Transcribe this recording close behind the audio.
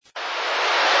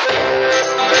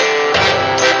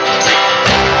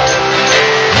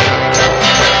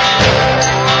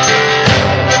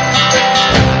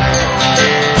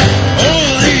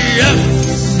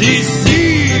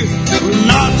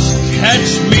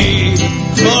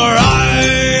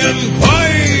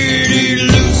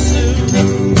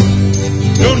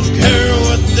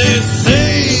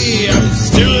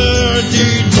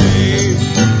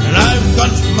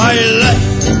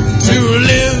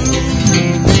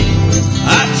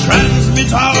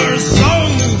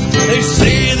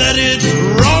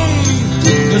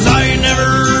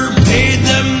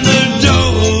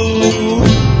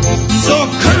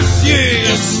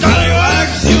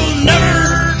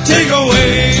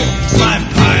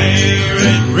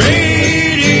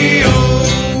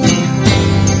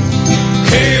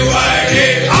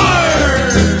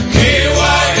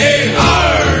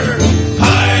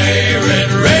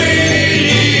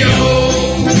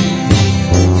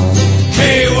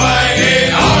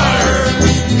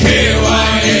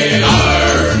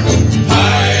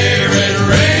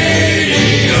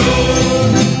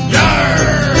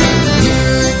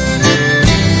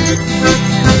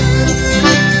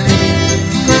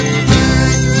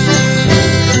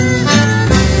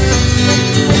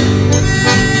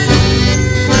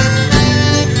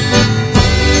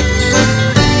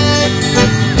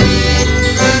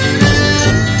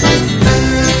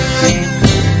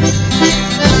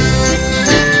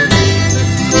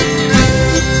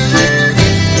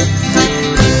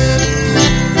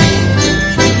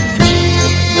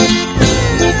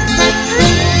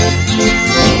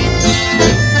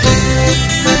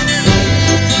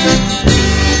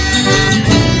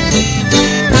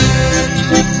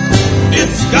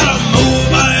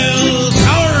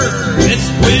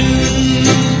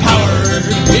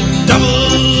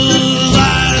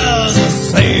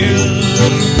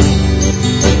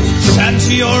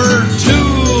or two,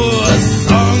 a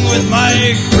song with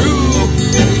my crew.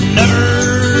 Never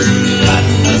let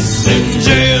us in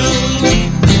jail.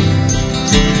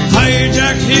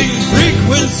 Hijacking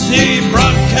frequency,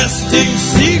 broadcasting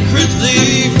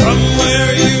secretly from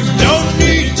where you don't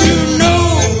need to know.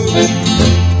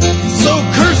 So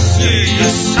curse you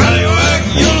scallywag,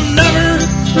 you'll never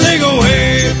take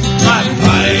away my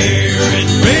pirate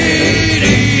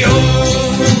radio.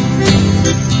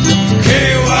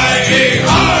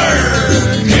 K-Y-A-R,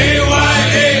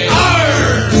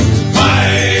 K-Y-A-R,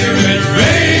 pirate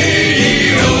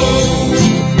radio.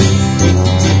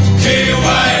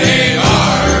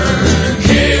 K-Y-A-R,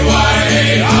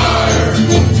 K-Y-A-R,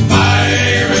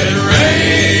 pirate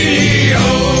radio.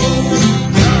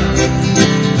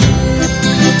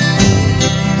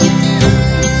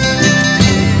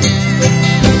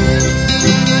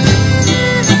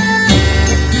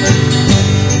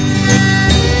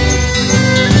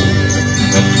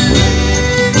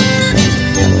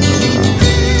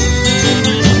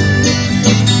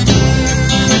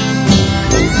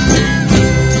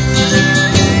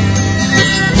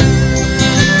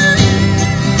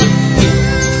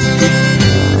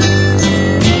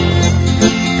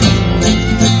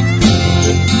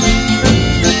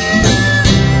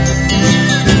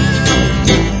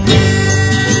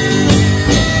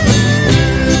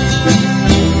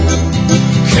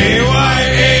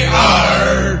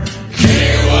 K-Y-A-R,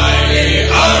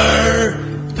 K-Y-A-R,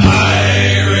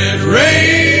 pirate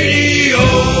radio.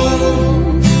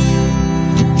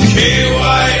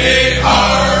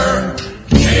 K-Y-A-R,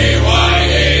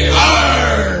 K-Y-A-R,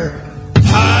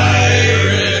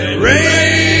 pirate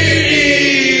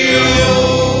radio.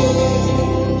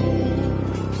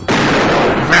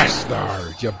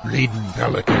 Master, you bleeding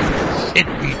pelicans. It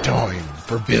be time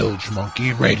for Bilge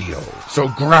Monkey Radio. So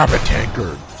grab a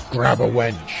tankard, grab a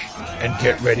wench, and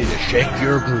get ready to shake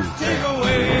your groove.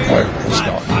 Pirate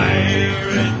style.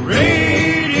 Pirate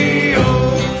radio.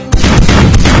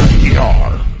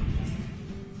 Yar.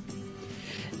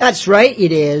 That's right,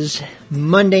 it is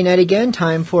Monday night again,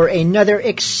 time for another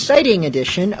exciting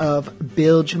edition of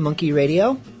Bilge Monkey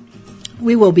Radio.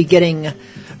 We will be getting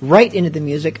right into the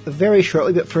music very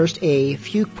shortly, but first a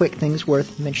few quick things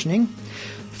worth mentioning.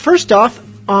 First off,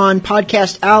 on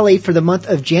Podcast Alley for the month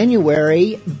of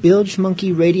January, Bilge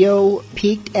Monkey Radio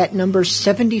peaked at number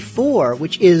 74,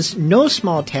 which is no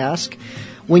small task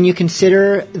when you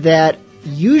consider that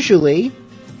usually,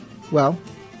 well,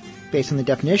 based on the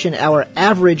definition, our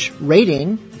average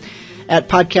rating at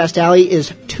Podcast Alley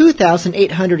is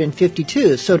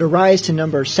 2,852. So to rise to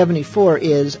number 74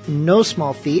 is no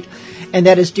small feat, and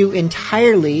that is due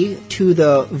entirely to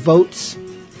the votes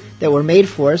that were made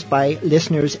for us by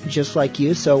listeners just like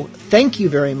you. So thank you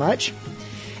very much.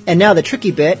 And now the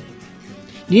tricky bit.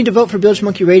 You need to vote for Bilge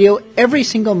Monkey Radio every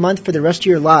single month for the rest of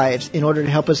your lives in order to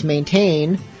help us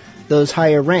maintain those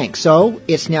higher ranks. So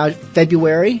it's now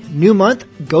February, new month.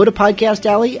 Go to Podcast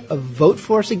Alley, vote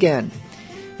for us again.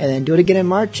 And then do it again in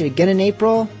March, again in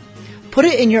April. Put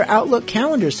it in your Outlook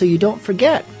calendar so you don't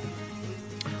forget.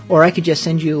 Or I could just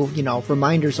send you,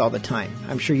 reminders all the time.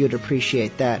 I'm sure you'd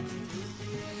appreciate that.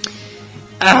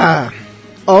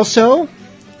 Also,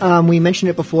 we mentioned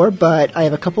it before, but I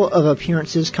have a couple of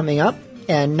appearances coming up,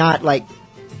 and not like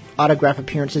autograph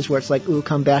appearances where it's like, ooh,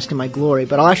 come bask in my glory,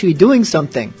 but I'll actually be doing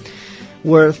something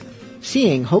worth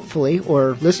seeing, hopefully,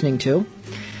 or listening to.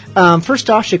 First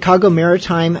off, Chicago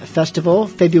Maritime Festival,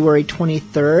 February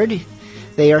 23rd.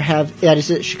 That is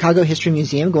at Chicago History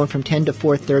Museum, going from 10 to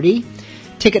 4:30.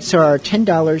 Tickets are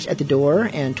 $10 at the door,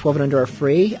 and 12 and under are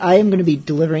free. I am going to be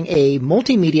delivering a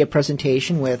multimedia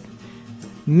presentation with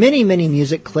many, many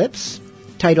music clips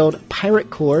titled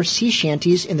Pirate Corps Sea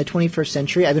Shanties in the 21st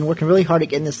Century. I've been working really hard at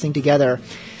getting this thing together.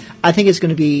 I think it's going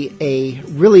to be a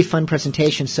really fun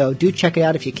presentation, so do check it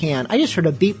out if you can. I just heard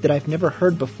a beep that I've never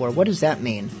heard before. What does that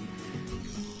mean?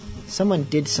 Someone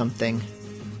did something.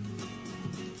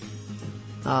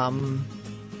 I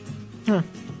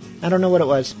don't know what it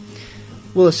was.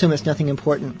 We'll assume it's nothing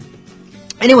important.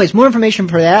 Anyways, more information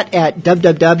for that at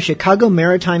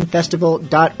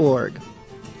www.chicagomaritimetfestival.org.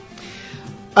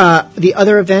 The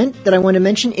other event that I want to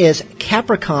mention is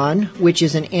Capricorn, which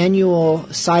is an annual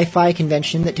sci-fi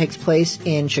convention that takes place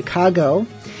in Chicago.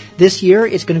 This year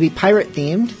it's going to be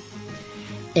pirate-themed,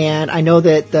 and I know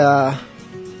that the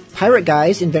pirate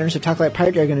guys, inventors of Talk Like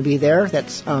Pirate, are going to be there.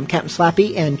 That's Captain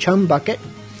Slappy and Chum Bucket.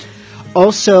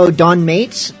 Also, Don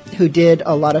Mates, who did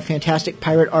a lot of fantastic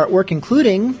pirate artwork,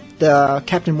 including the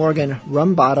Captain Morgan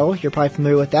rum bottle. You're probably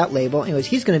familiar with that label. Anyways,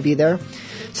 he's going to be there.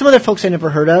 Some other folks I never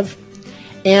heard of.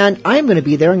 And I'm going to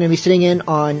be there. I'm going to be sitting in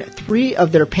on 3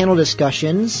 of their panel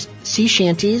discussions, sea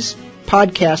shanties,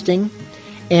 podcasting,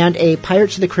 and a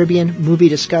Pirates of the Caribbean movie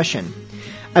discussion.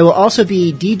 I will also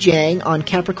be DJing on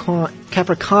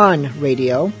Capricorn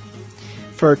Radio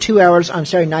for 2 hours on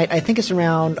Saturday night. I think it's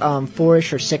around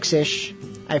 4-ish or 6-ish.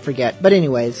 I forget. But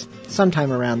anyways,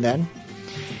 sometime around then.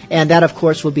 And that, of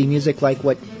course, will be music like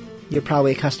what you're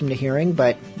probably accustomed to hearing,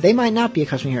 but they might not be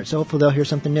accustomed to hearing it, so hopefully they'll hear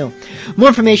something new. More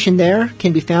information there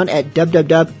can be found at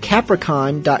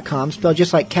www.capricorn.com, spelled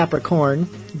just like Capricorn,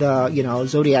 the,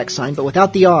 zodiac sign, but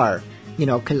without the R,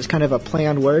 because it's kind of a play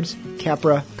on words.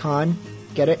 Capricorn.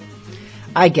 Get it?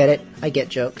 I get it. I get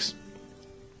jokes.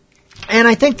 And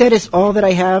I think that is all that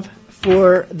I have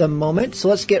for the moment, so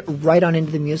let's get right on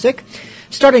into the music.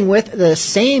 Starting with the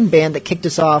same band that kicked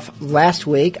us off last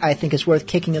week. I think it's worth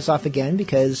kicking us off again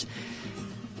because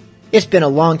it's been a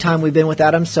long time we've been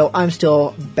without them, so I'm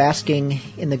still basking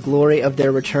in the glory of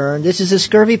their return. This is the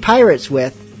Scurvy Pirates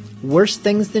with Worse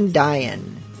Things Than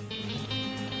Dying.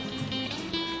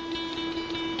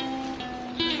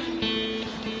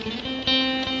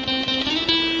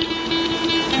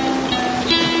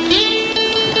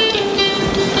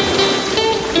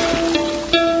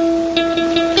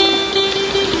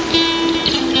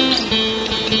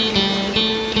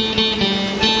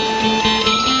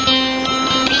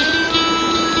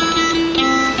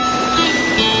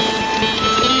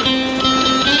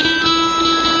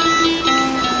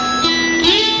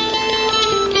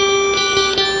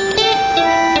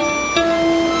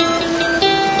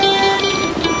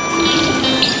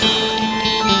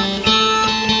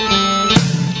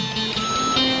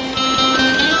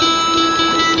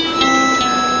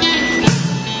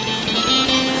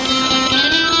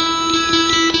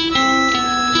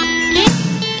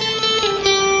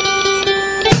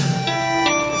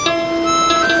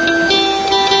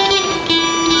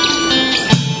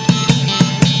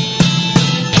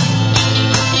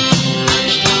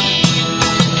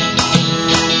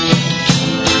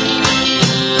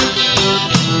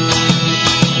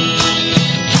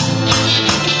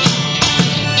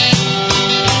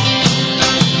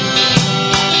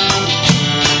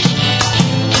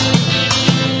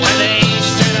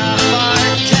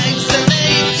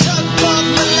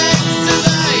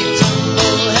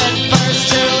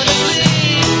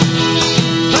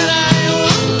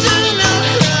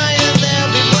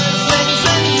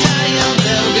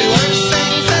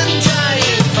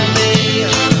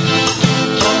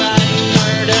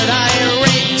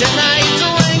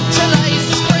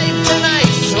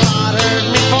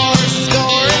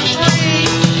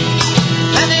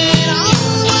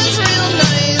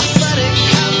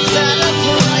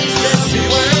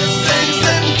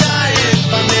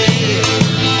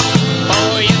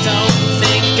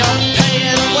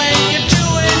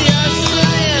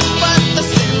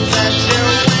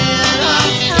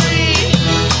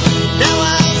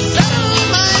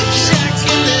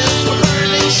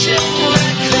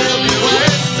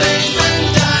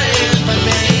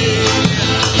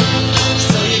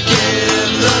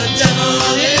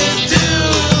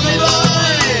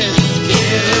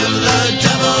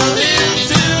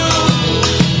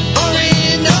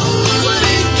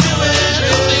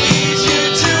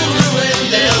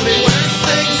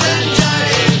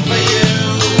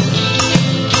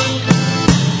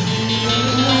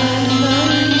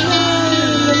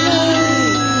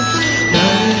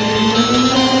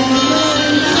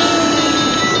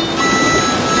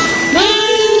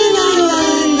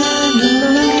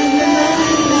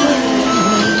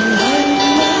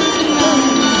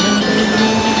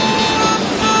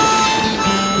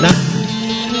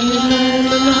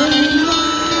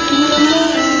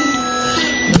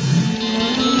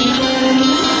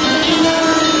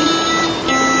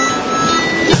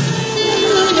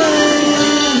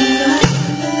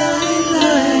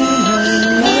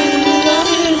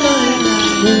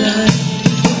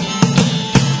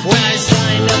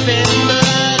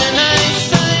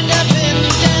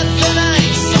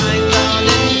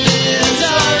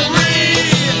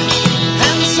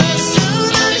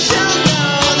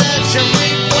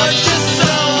 What you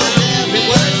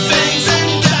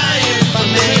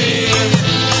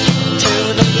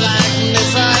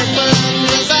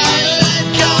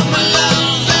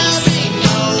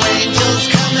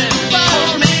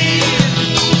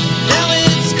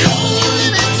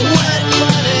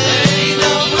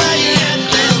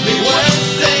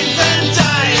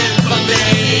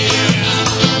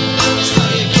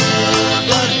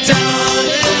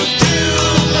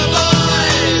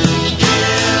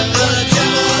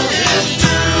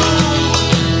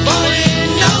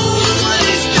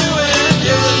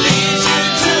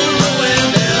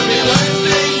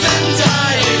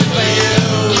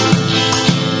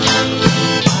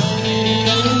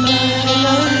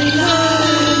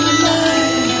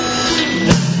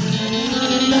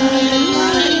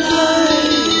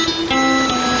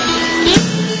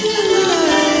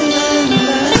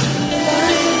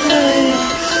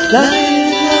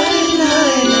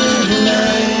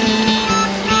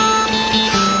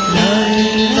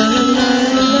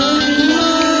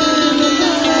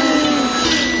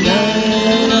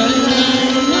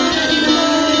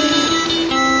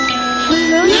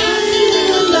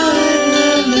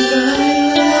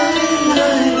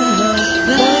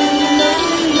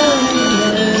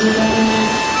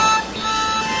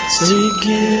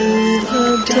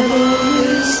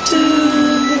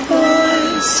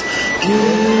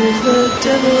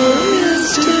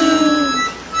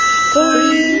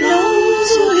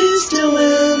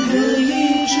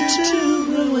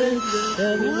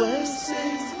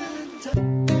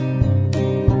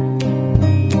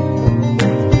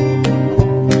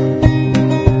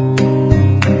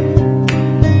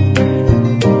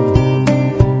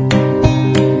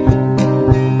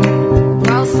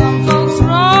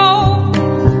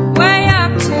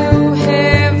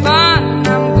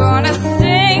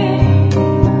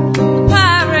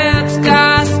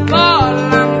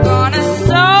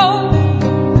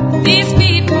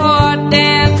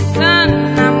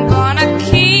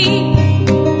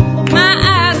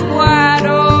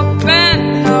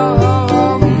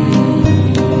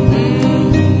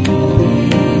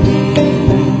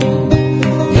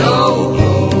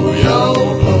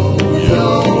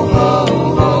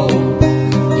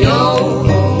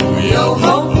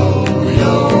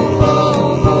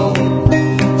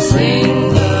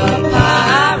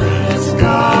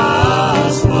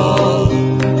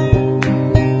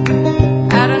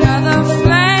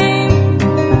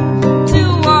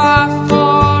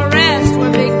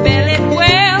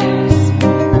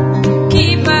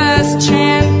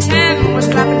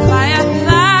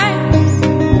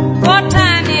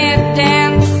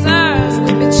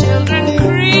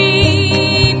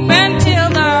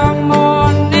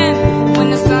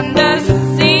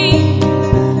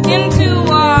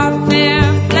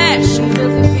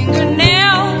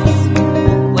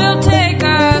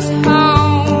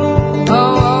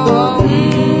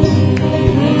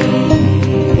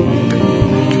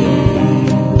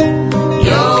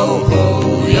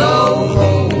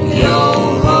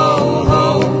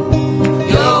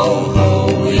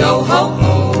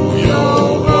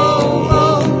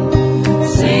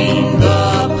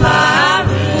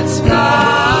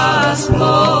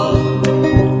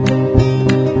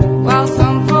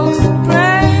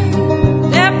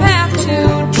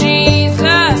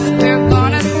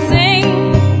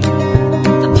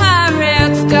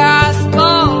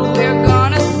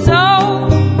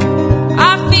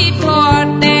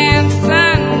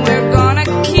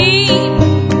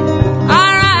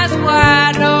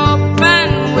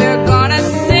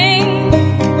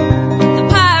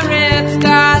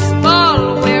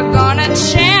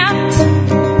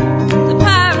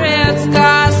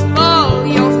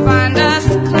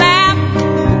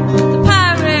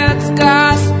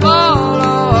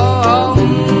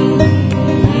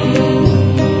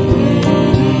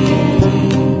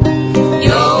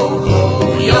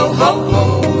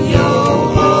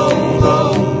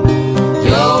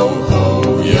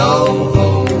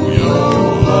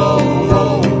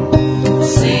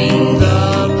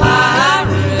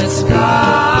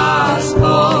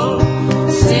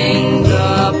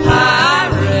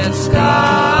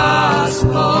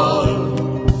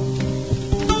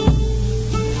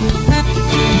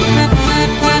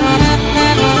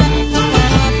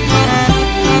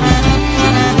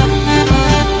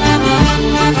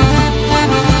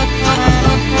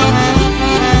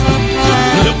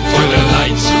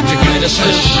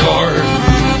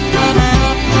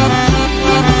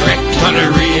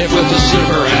safe with the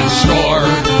silver and store.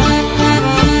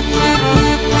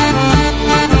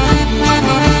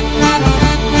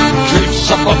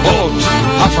 Drifts up a boat,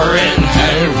 offer in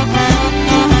hell.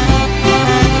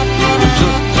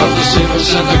 Took of the sailors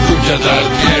and the crew to the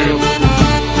gale.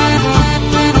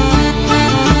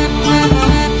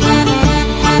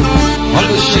 All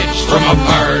the ships from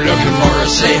afar looking for a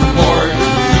safe port.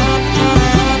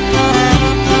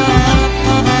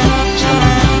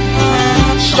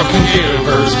 Stuck in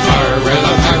Gilbert's Bar where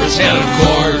the pirates held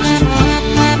court.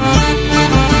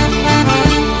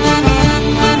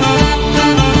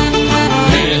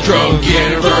 Pedro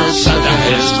Gilbert said to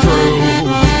his crew,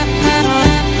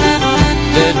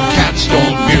 "Dead cats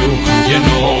don't mew, you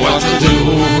know what to do."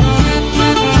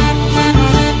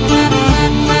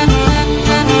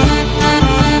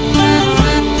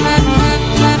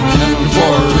 And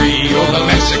for Rio the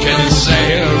Mexican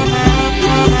sailed.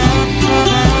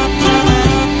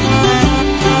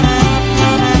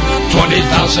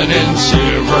 20,000 in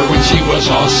silver when she was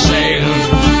all sailed.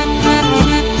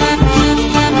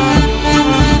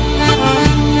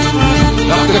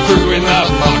 Knocked the crew in the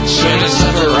box and it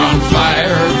set her on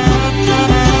fire.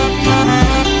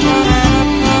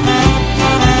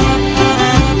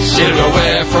 Sailed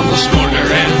away from the schooner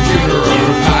and funeral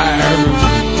pyre.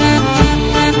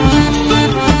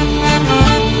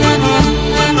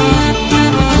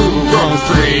 The crew grown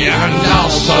free and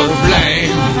house of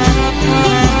flame.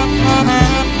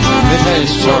 The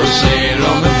place for sale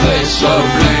on the place of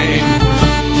blame.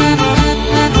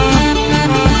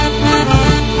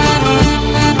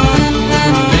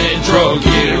 Pedro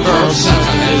Gilbert sat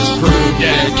on his crew.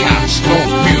 Dead cats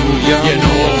don't mew, you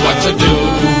know what to do.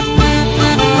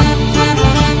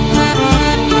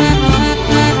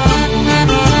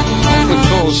 Off the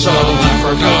coast of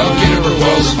Africa, Gilbert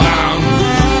was found.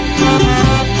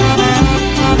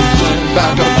 Sent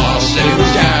back to Boston, he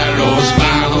was gallows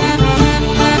bound.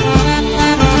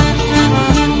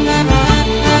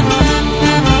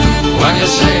 When you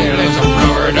sail into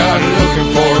Florida looking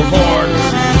for port,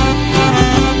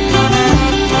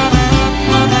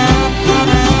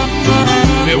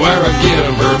 beware of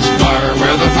Gilbert's Bar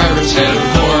where the pirates held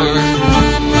court.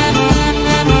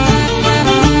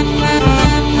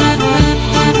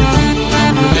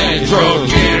 Pedro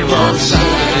Gilbert said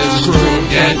to his crew,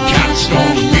 "Dead cats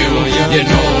don't mew, you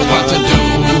know what to do."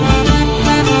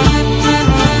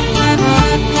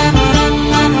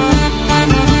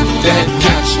 Dead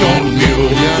cats don't mew,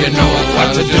 you know what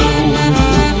to do.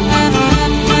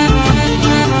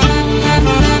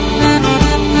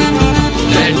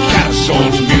 Dead cats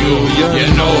don't mew, you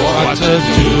know what to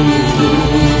do.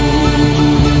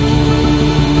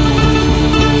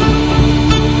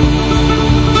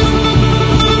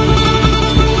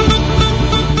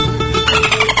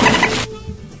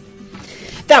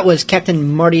 That was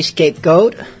Captain Marty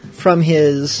Scapegoat from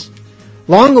his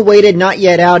long-awaited, not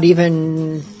yet out,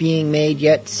 even being made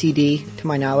yet CD, to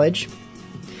my knowledge.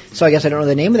 So I guess I don't know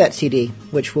the name of that CD,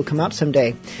 which will come out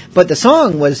someday. But the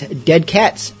song was Dead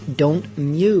Cats Don't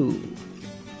Mew.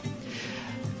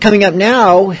 Coming up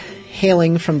now,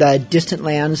 hailing from the distant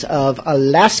lands of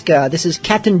Alaska, this is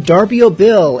Captain Darby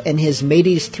O'Bill and his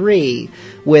Mateys 3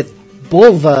 with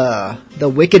Bulva, the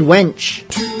Wicked Wench.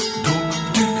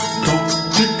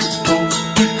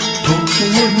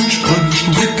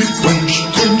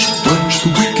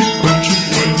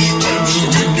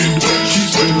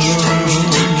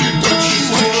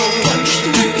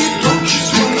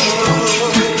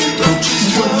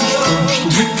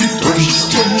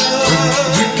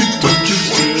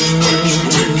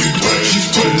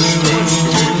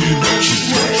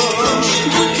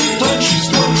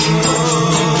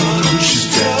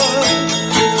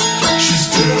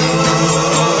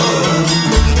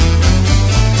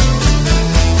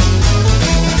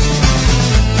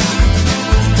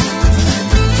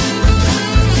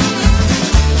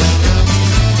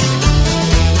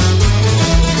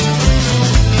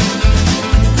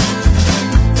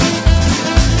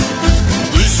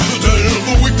 This is the day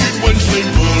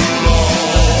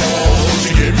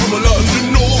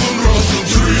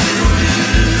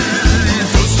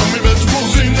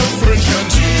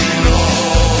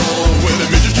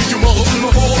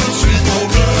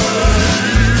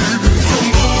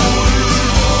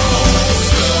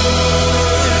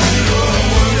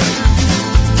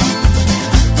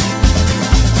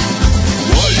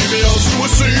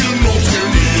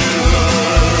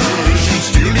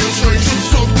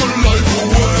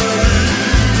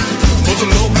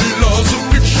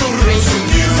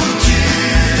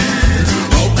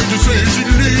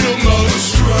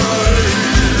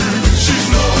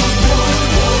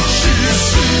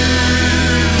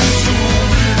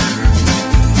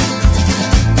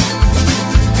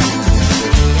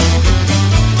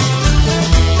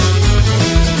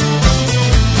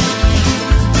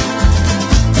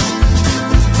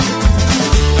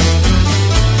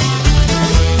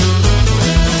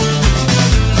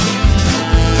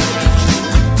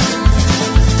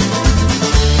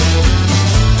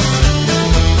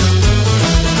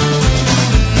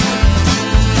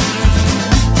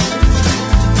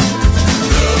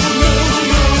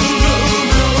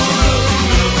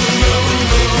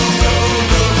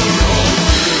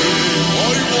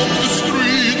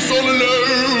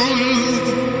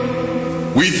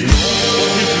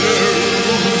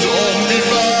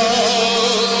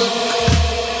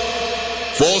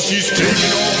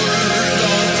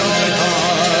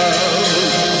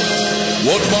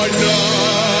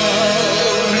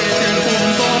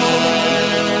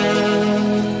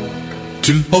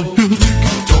Till I hear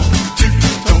tick-tock,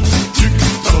 tick-tock,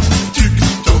 tick-tock,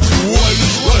 tick-tock.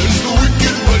 Wench, wench, the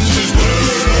wicked wench is dead.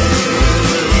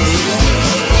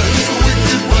 Wench, the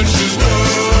wicked wench is dead.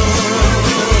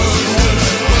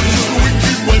 Wench, the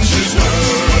wicked wench is dead.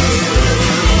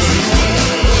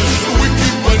 Wench, the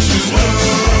wicked wench is dead.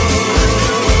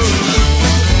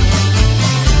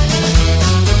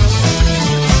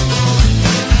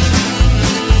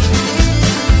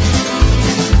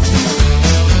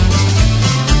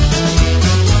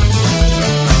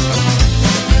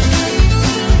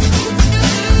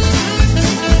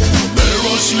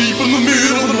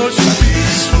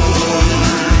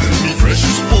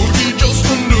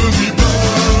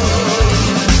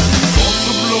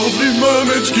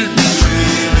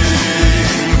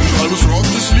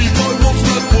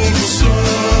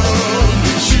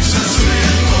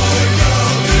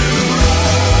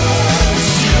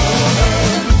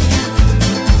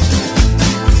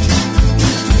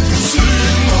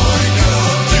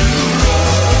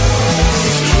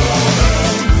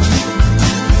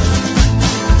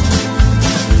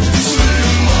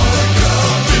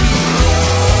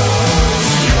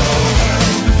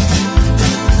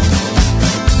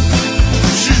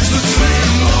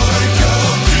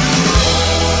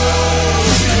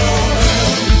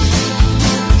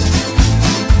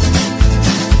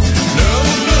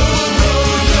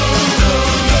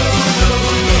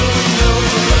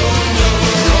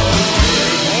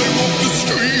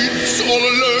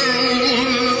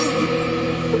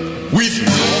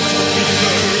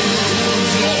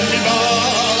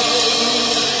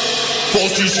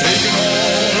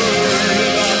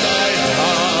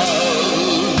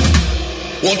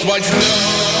 What might now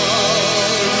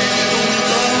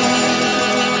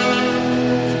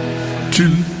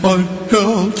till I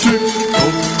hear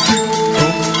tick-tock, tick-tock,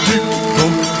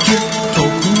 tick-tock,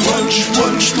 tick-tock. Wench,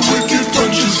 wench, the wicked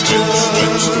wench is dead.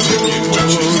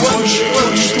 Wench,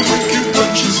 wench, the wicked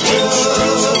wench is dead.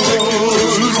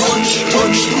 Wench,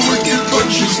 wench, the wicked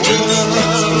wench is dead.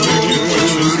 Wench,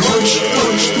 wench, the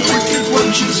wicked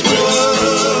wench is dead.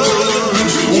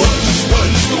 Wench,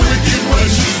 wench, the wicked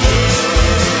wench is dead.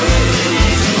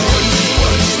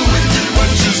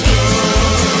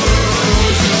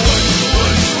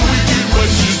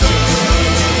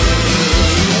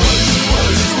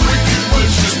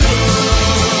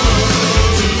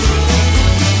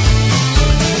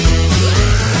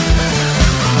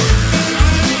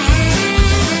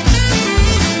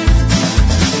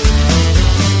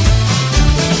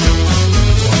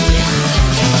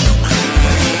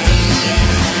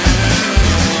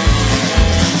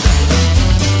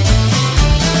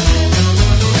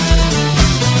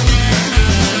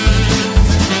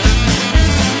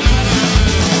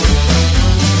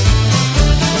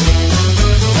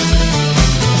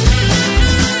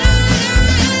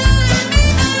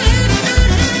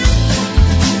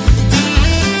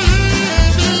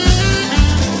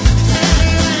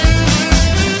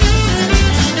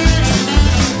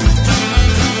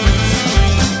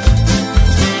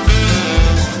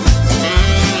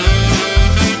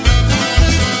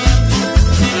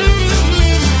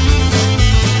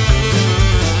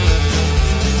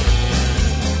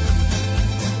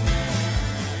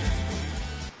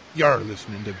 You're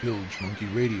listening to Bilge Monkey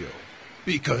Radio,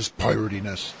 because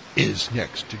piratiness is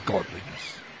next to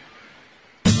godliness.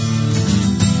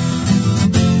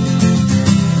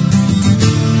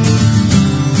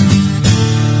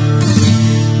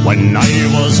 When I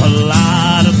was a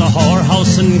lad at the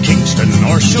whorehouse in Kingston,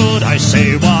 or should I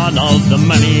say one of the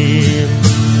many,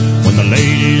 when the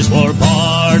ladies were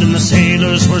bored and the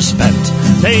sailors were spent,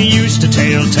 they used to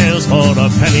tell tales for a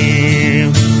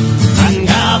penny. And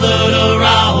gathered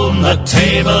around the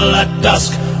table at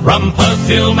dusk, rum,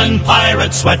 perfume, and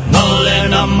pirate sweat, mull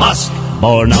in a musk.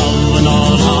 Born of an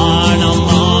old heart, no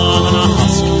more than a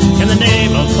husk, in the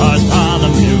name of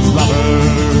Bartholomew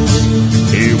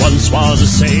Roberts. He once was a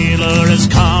sailor as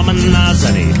common as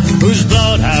any, whose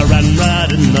blood hair ran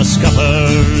red in the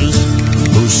scuppers,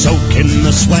 who soak in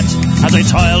the sweat as they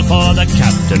toil for the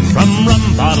captain, from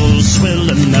rum bottles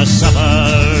swilling their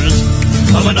suppers.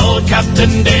 But when old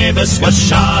Captain Davis was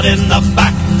shot in the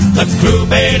back, the crew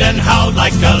bayed and howled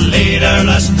like a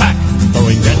leaderless pack.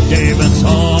 Throwing dead Davis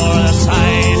o'er the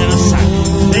side in a sack,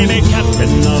 they made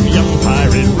captain of young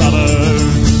pirate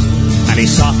Roberts. And he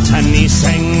sought and he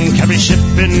sank every ship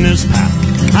in his path,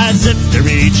 as if to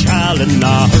reach hell in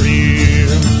a hurry.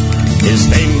 His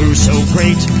fame grew so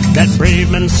great that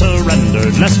brave men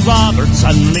surrendered, lest Roberts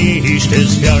unleashed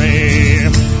his fury.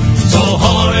 So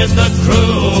horrid with the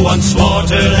crew once swore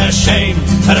to their shame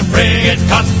that a frigate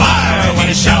caught fire when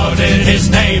he shouted his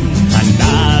name. And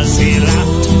as he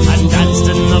laughed and danced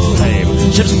in the flame,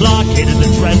 ships blockaded the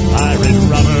dread pirate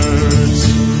robbers.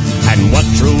 And what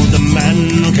drew the men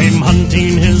who came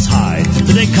hunting his hide?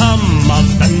 Did they come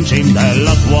avenging their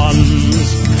loved ones?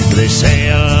 Did they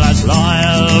sail as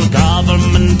loyal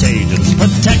government agents,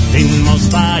 protecting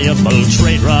most valuable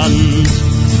trade runs?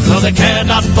 Though they cared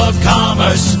not for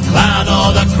commerce, clan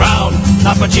or the crown,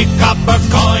 not for cheap copper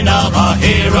coin of our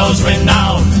heroes'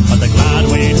 renown, but the glad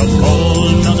weight of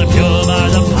gold, another pure by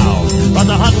the pound, from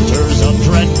the hunters of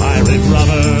dread pirate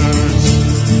robbers.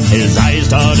 His eyes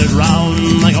darted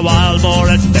round like a wild boar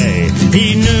at bay.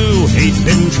 He knew he'd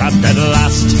been trapped at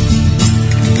last.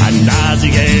 And as he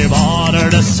gave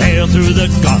order to sail through the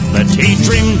gauntlet, he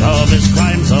dreamed of his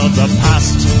crimes of the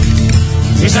past.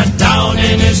 He sat down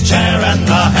in his chair and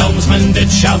the helmsman did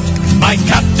shout, my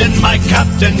captain,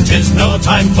 'tis no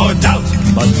time for doubt.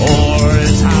 But o'er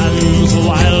his hands the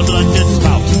wild blood did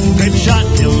spout. Grape shot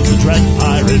killed the dread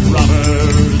pirate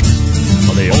robbers.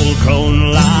 For the old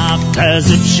crone laughed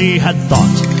as if she had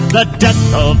thought the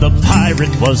death of the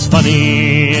pirate was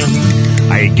funny.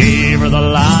 I gave her the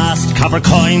last copper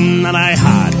coin that I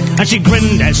had, and she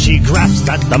grinned as she grasped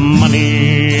at the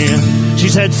money. She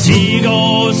said, sea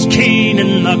goes keen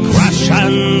in the crash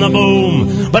and the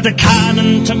boom, but the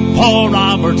cannon took poor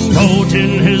Robert's throat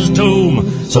in his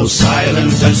doom. So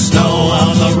silent as snow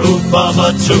on the roof of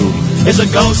a tomb is the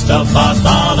ghost of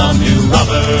Bartholomew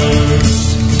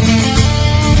Roberts.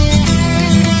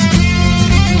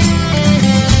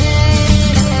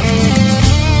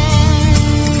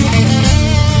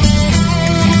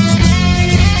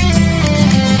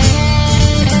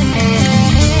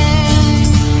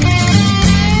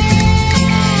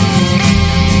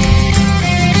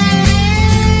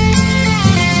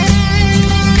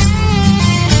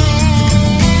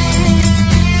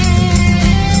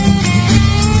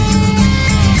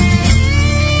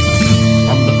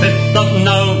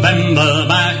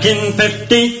 In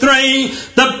 53,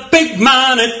 the big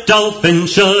man at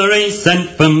Dolphinshire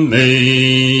sent for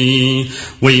me.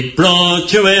 We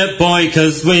brought you here, boy,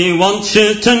 'cause we want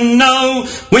you to know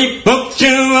we booked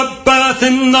you a berth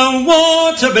in the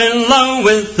water below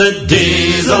with the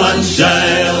diesel and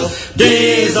shale,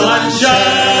 diesel and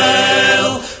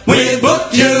shale. We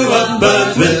booked you a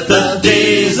berth with the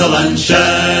diesel and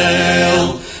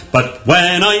shale. But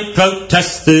when I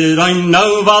protested, I'm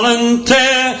no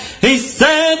volunteer, he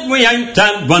said we ain't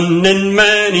had one in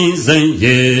many's a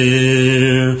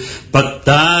year. But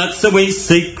that's a wee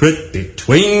secret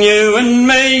between you and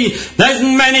me. There's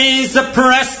many's a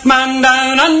pressed man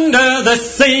down under the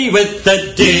sea with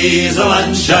the diesel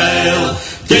and shale,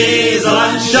 diesel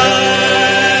and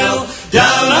shale.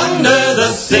 Down under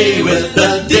the sea with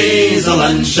the diesel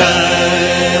and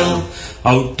shale.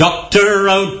 Oh doctor,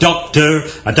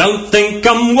 I don't think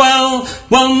I'm well.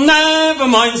 Well, never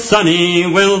mind, sonny,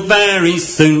 we'll very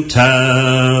soon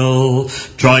tell.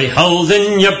 Try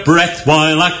holding your breath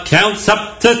while I counts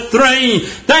up to 3.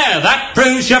 There, that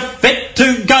proves you're fit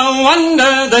to go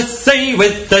under the sea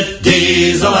with the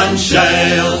diesel and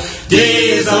shale,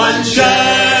 diesel and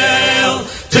shale.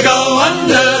 To go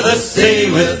under the sea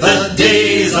with the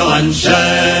diesel and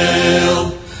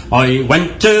shale. I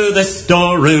went to the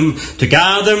storeroom to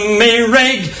gather me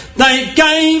rig. They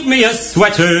gave me a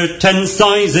sweater 10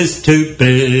 sizes too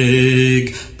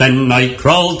big. Then I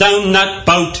crawled down that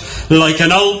boat like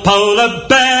an old polar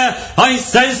bear. I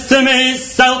says to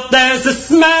myself, there's a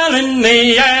smell in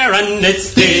the air, and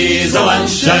it's diesel and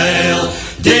shale,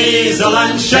 diesel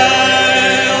and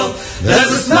shale.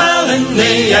 There's a smell in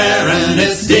the air, and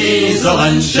it's diesel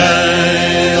and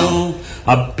shale.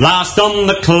 A blast on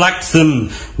the klaxon,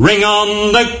 ring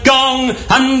on the gong,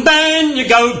 and then you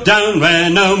go down where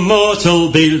no mortal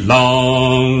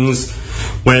belongs.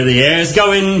 Where the air's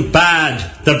going bad,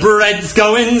 the bread's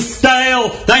going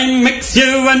stale, they mix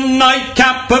you a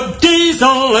nightcap of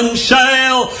diesel and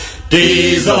shale.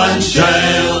 Diesel and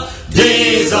shale,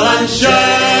 diesel and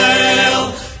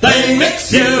shale. They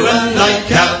mix you a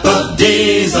nightcap of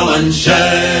diesel and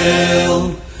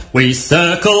shale. We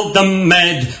circled the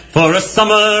Med for a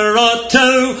summer or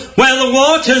two, where the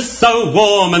water's so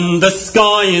warm and the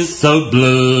sky is so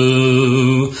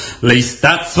blue. Least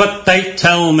that's what they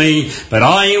tell me, but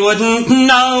I wouldn't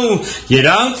know. You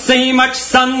don't see much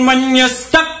sun when you're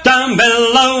stuck down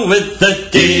below with the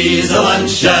diesel and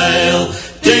shale,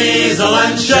 diesel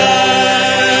and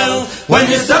shale. When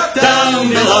you're stuck down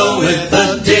below with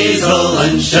the diesel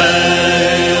and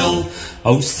shale.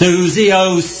 Oh Susie,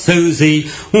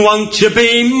 won't you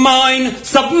be mine?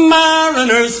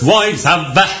 Submariners' wives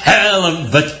have a hell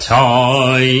of a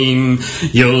time.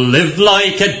 You'll live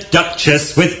like a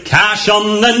duchess with cash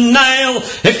on the nail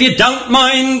if you don't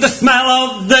mind the smell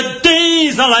of the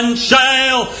diesel and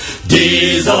shale.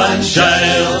 Diesel and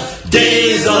shale,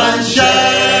 diesel and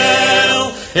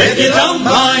shale. If you don't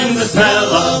mind the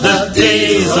smell of the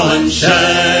diesel and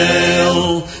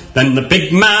shale. Then the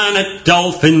big man at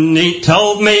Dolphin, he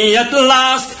told me at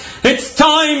last, it's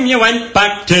time you went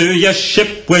back to your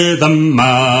ship with a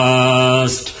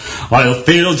mast. I'll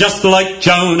feel just like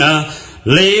Jonah,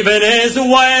 leaving his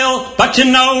whale, but you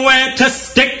know where to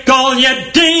stick all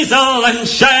your diesel and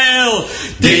shale.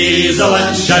 Diesel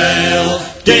and shale,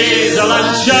 diesel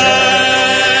and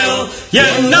shale.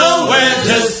 You know where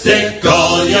to stick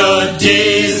all your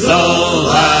diesel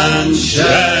and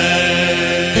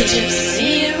shale. The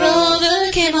gypsy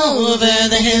rover came over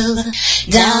the hill,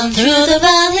 down through the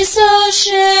valley so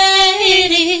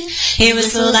shady. He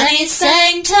whistled and he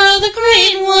sang till the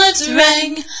green woods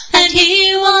rang, and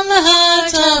he won the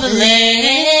heart of a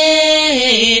lady.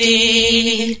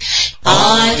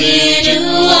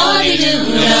 Audie-doo,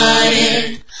 audie-doo,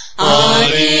 audie.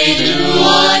 Audie-doo,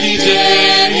 audie-dee.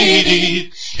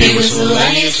 He whistled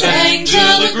and he sang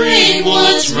till the green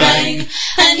woods rang,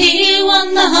 and he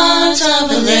won the heart of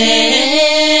a lady.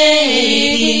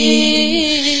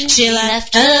 She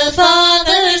left her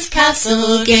father's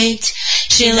castle gate,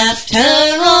 she left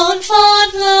her own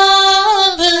fond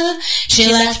lover, she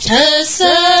left her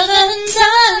servants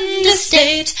and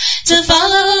estate to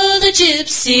follow the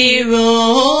gypsy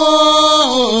rover.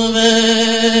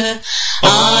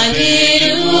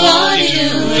 Audie-doo,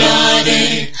 audie-doo,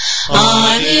 audie.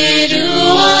 Audie-doo,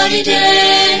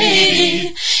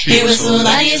 audie-day. He whistled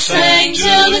and he sang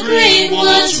till the green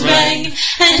woods rang,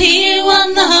 and he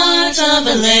won the heart of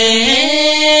a lady.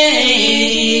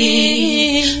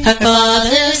 Her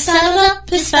father saddled up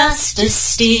his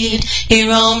fastest steed, he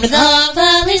roamed the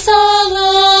valleys all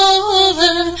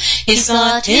over. He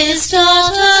sought his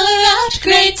daughter at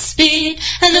great speed,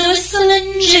 and the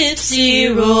whistling gypsy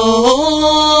rover.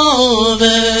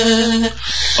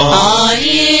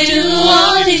 Audie-doo,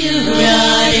 audie-doo,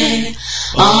 audie.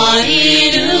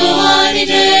 Audie-doo,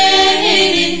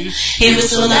 audie-day. He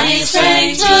whistled and he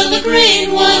sang till the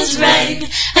green woods rang,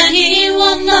 and he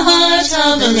won the heart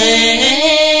of a lady.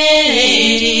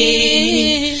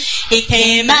 He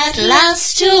came at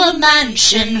last to a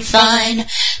mansion fine,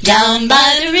 down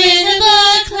by the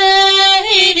river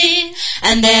Clady,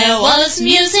 and there was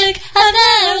music and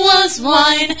there was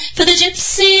wine for the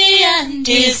gypsy and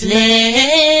his lady.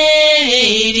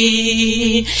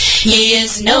 He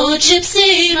is no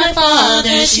gypsy, my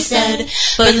father, she said,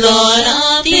 but lord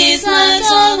of these lands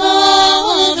all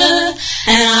over,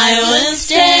 and I will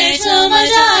stay till my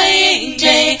dying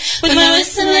day with my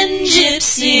whistling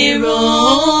gypsy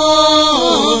rover.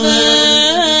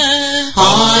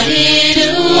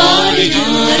 Audie-doo, audie-doo,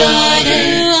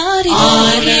 audie,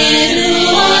 audie-doo,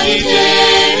 audie-day.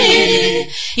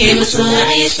 He whistled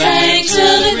and he sang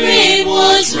till the green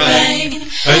woods rang,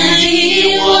 and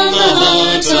he won the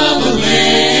heart of a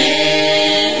lady.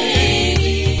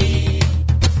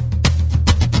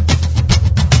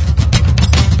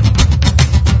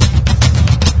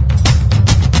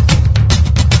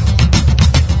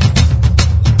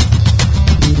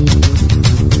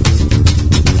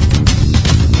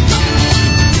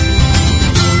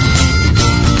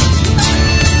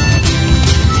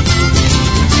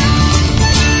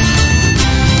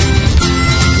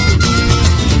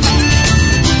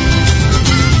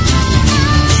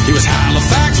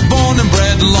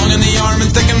 Long in the arm and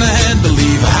thick in the head,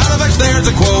 believe Halifax, there's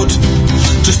a quote,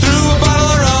 just threw a bottle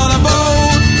or on a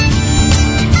boat.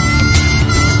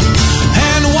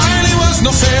 And while he was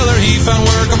no sailor, he found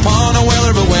work upon a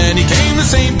whaler, but when he came to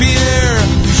St. Pierre,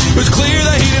 it was clear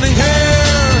that he didn't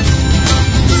care.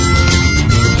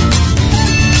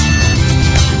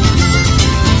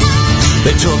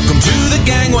 They took him to the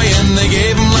gangway and they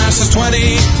gave him lasses 20.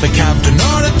 The captain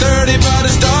ordered 30, but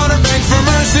his daughter begged for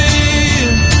mercy.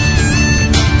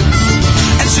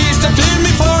 She stepped in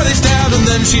before they stabbed him,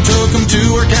 then she took him to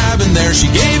her cabin. There she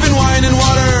gave him wine and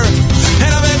water,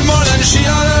 and a bit more than she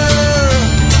oughter.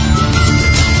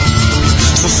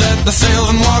 So set the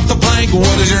sails and walk the plank.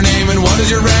 What is your name and what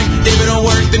is your rank? If it don't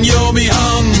work, then you'll be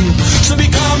hung. So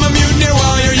become a mutineer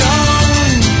while you're young.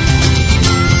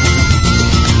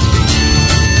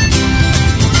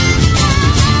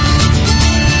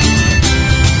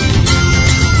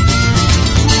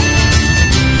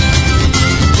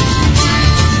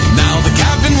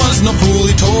 No fool,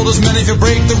 he told us, men, if you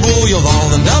break the rule, you'll all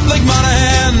end up like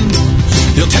Monaghan.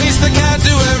 You'll taste the cat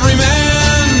to every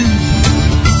man.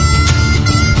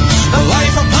 A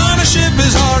life upon a ship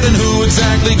is hard, and who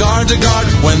exactly guards a guard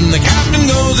when the captain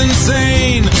goes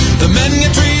insane? The men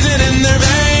get treason in their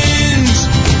veins.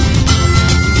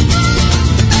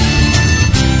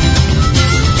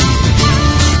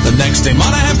 The next day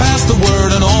Monahan passed the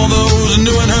word on all those who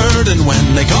knew and heard, and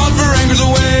when they called for anchors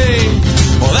away,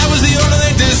 well, that was the order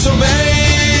they disobeyed.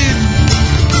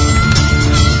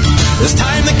 This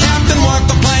time the captain walked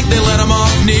the plank, they let him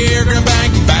off near Grand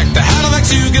Bank. Back to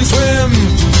Halifax you can swim,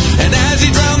 and as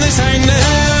he drowned they sang to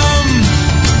him.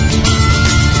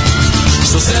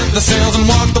 So set the sails and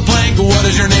walk the plank. What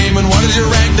is your name and what is your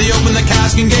rank? They opened the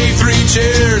cask and gave 3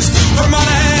 cheers for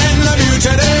Monahan the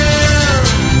mutineer.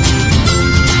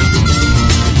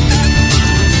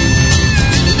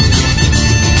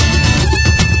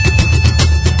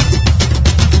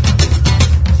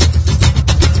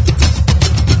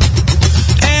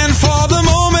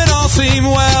 Seem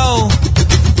well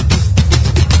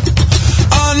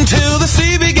until the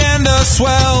sea began to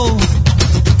swell.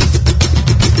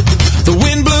 The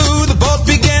wind blew, the boat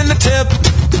began to tip.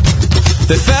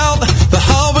 They felt the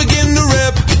hull begin to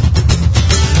rip,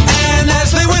 and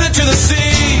as they went into the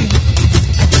sea,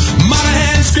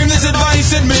 Monahan screamed this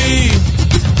advice at me: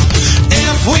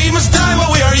 if we must die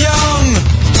while we are young,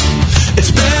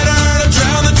 it's better to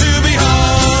drown than to be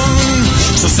hung.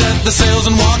 So set the sails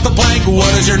and walk the plank.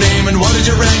 What is your name and what is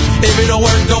your rank? If it don't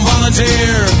work, don't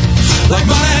volunteer, like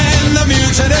Monahan the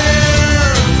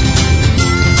mutineer.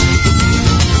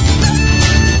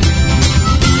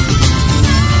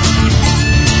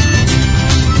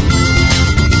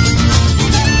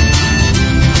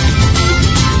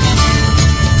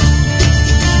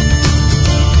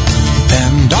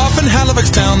 And off in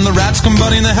Halifax town, the rats come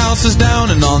butting the houses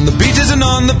down, and on the beaches and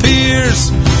on the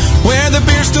piers, where the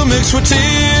beer still mixed with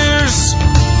tears.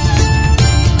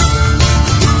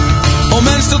 Old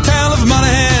men still tell of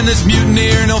Monahan, his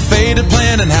mutineer, no fated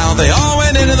plan, and how they all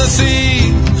went into the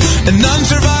sea, and none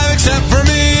survive except for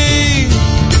me.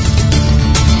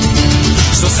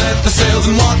 So set the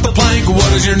sails and walk the plank. What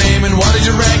is your name and what is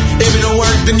your rank? If it don't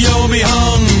work, then you'll be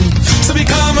hung. So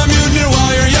become a mutineer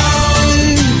while you're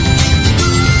young.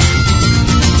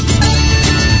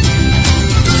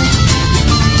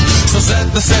 So set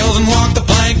the sails and walk the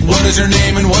plank. What is your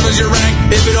name and what is your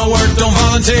rank? If it don't work, don't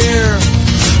volunteer,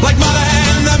 like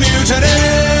Monahan the mutineer.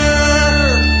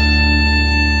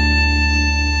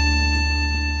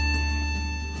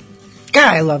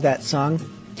 God, I love that song.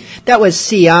 That was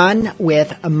Sion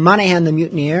with Monahan the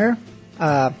Mutineer,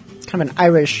 kind of an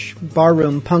Irish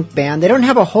barroom punk band. They don't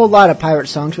have a whole lot of pirate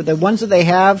songs, but the ones that they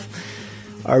have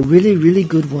are really, really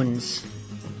good ones.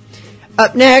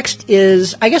 Up next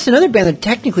is, I guess, another band that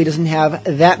technically doesn't have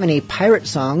that many pirate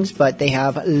songs, but they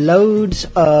have loads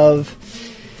of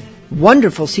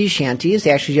wonderful sea shanties.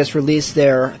 They actually just released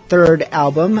their 3rd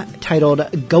album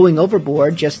titled Going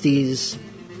Overboard just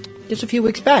a few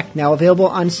weeks back. Now available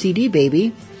on CD,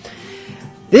 baby.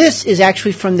 This is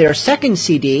actually from their 2nd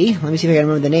CD. Let me see if I can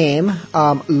remember the name.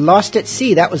 Lost at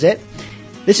Sea, that was it.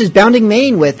 This is Bounding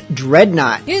Main with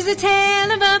Dreadnought. Here's the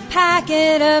tale of a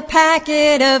packet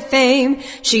of fame.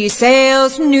 She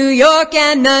sails from New York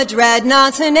and the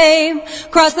Dreadnought's her name.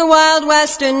 Across the wild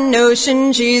western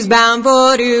ocean she's bound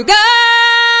for to go.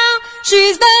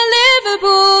 She's the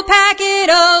Liverpool packet,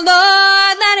 oh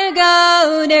Lord, let her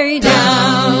go. Derry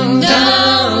down,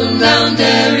 down, down,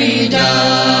 Derry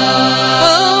down.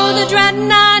 Oh, the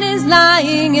Dreadnought is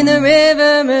lying in the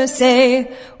River Mersey,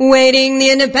 waiting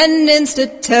the Independence to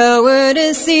tow her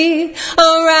to sea.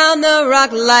 Around the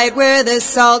rock light where the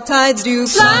salt tides do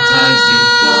flow. Bound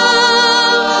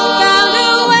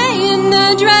away in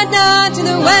the Dreadnought to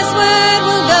the westward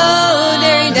we'll go.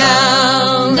 Derry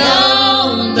down,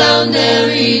 down, down,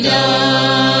 Derry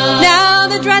down. Now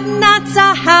the Dreadnoughts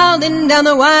are howling down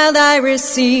the wild Irish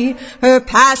Sea. Her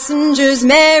passengers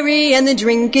merry and the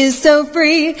drink is so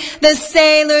free. The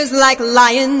sailors like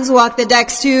lions walk the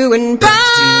decks to and fro.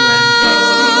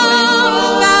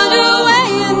 Bound away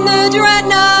in the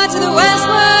Dreadnought to the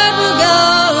westward we'll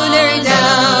go. Derry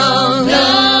down,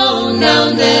 down,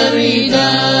 down, Derry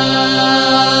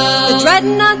down. The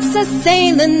Dreadnoughts are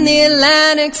sailing the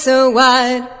Atlantic so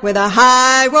wide, where the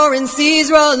high roaring seas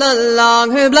roll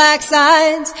along her black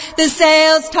sides. The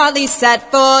sails tautly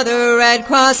set for the Red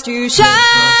Cross to shine.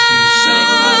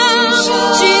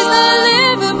 She's the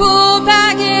Liverpool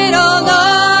packet, oh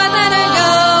Lord, let her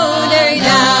go. Derry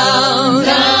down,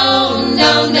 down,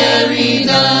 down, Derry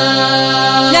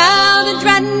down. Now the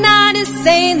Dreadnought is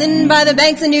sailing by the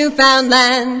banks of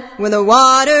Newfoundland, where the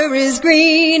water is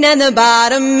green and the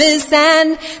bottom is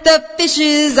sand. The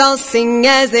fishes all sing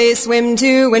as they swim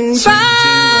to and fro.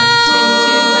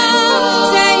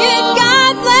 Saying,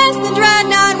 God bless the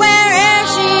dreadnought where'er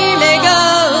she may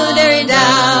go. Derry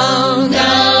down,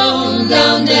 down,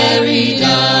 down, Derry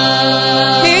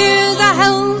down. Here's a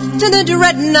health to the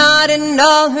dreadnought and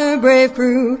all her brave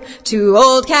crew, to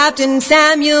old Captain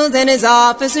Samuels and his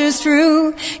officers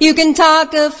true. You can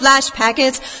talk of flash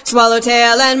packets,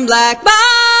 swallowtail and black bow,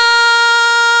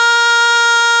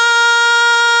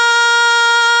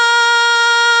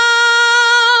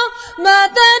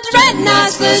 but the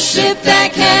dreadnought's the ship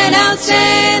that can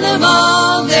outsail them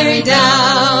all. Derry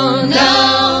down,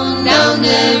 down, down,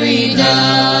 Derry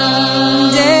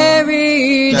down,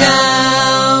 Derry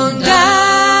down,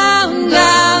 down,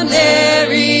 down,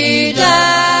 Derry down.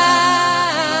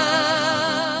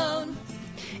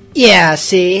 Yeah,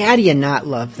 see, how do you not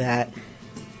love that?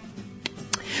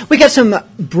 We got some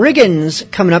brigands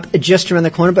coming up just around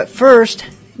the corner, but first,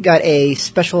 got a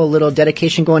special little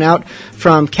dedication going out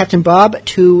from Captain Bob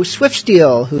to Swift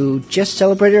Steel, who just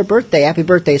celebrated her birthday. Happy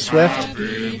birthday, Swift.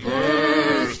 Happy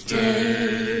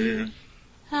birthday.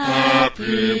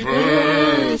 Happy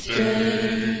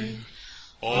birthday.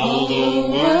 All the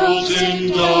world's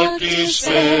in dark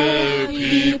despair,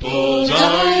 people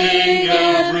dying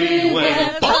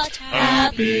everywhere, but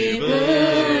happy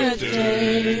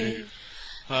birthday.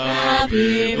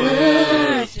 Happy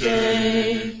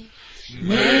birthday.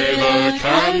 May the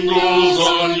candles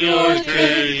on your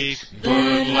cake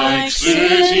burn like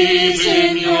cities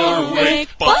in your wake,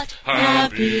 but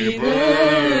happy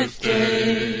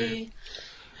birthday.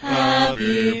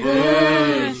 Happy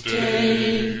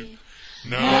birthday.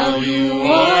 Now you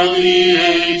are the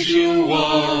age you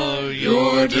are,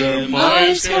 your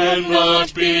demise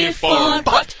cannot be far,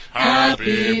 but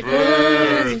happy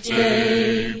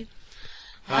birthday.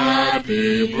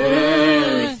 Happy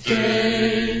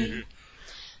birthday.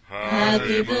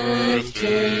 Happy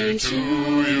birthday to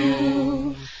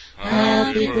you.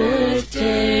 Happy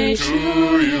birthday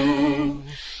to you.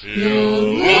 You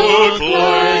look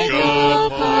like a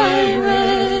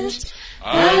pirate,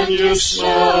 and you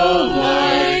smell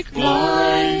like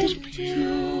blind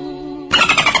Pew.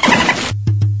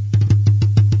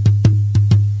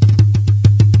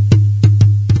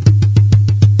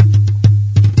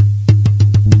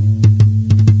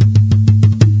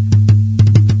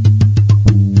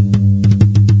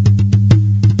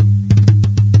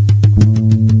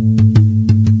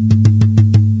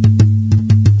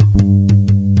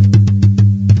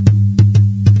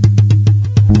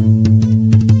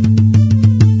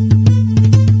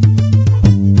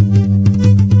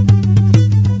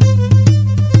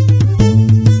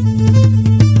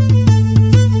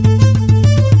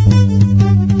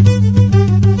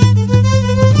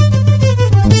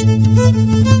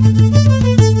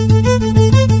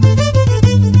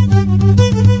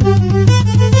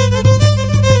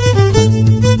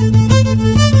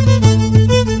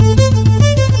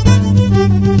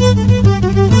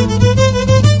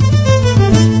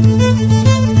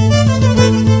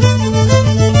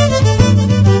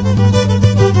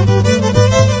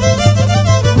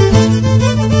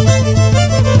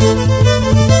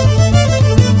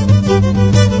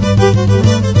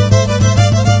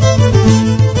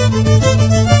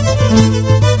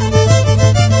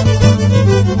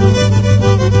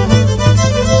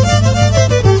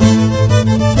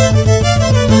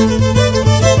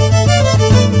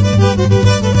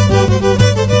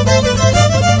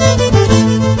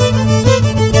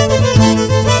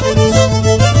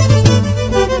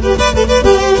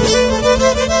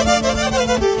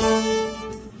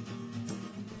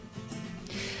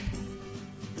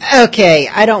 Okay,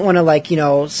 I don't want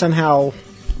to, somehow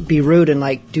be rude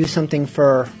and, do something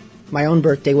for my own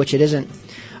birthday, which it isn't,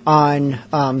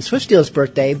 on Swift Steel's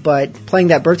birthday, but playing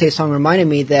that birthday song reminded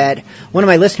me that one of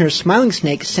my listeners, Smiling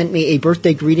Snake, sent me a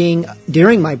birthday greeting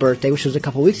during my birthday, which was a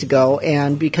couple weeks ago,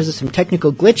 and because of some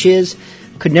technical glitches,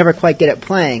 could never quite get it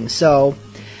playing. So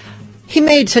he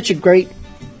made such a great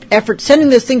effort sending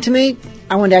this thing to me,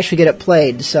 I wanted to actually get it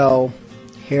played, so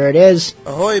here it is.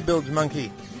 Ahoy, Bilge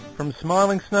Monkey. From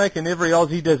Smiling Snake and every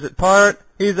Aussie desert pirate,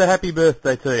 here's a happy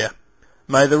birthday to you.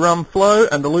 May the rum flow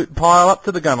and the loot pile up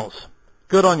to the gunnels.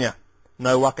 Good on ya.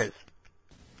 No wuckers.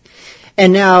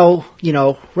 And now,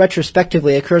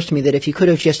 retrospectively, it occurs to me that if you could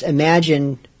have just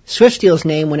imagined Swift Steel's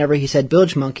name whenever he said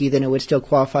Bilge Monkey, then it would still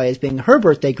qualify as being her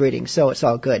birthday greeting, so it's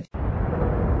all good.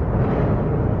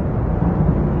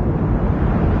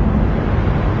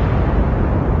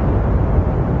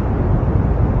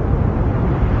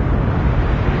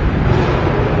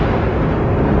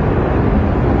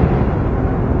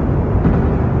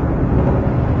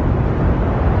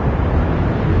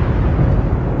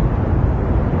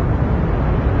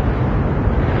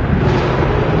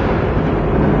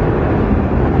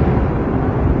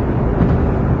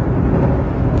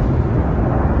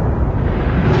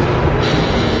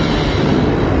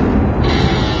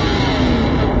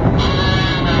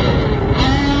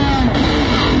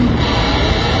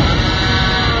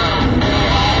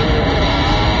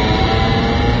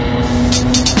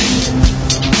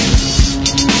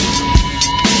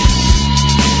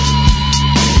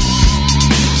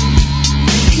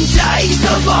 days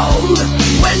of old,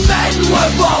 when men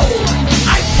were bold,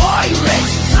 and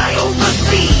pirates sailed the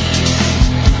seas.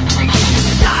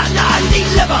 Stand and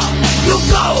deliver your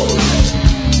gold,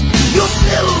 your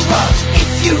silver,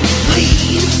 if you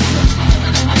please.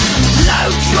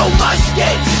 Load your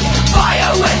muskets,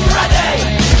 fire when ready.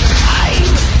 Aim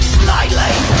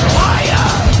slightly higher.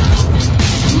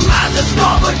 Man the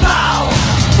starboard bow,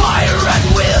 fire at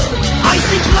will. I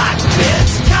see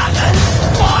Blackbeard's cannons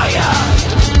fire.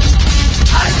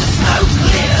 As the snow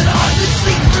cleared, I could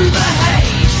see through the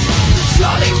haze. The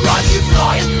Jolly Roger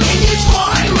flying in his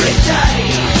pirate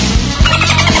days.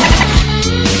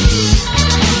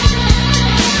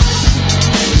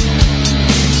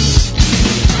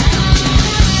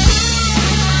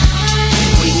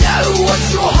 We know what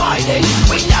you're hiding,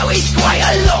 we know it's quite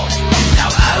a lot. Now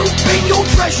open your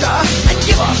treasure and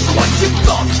give us what you've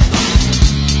got.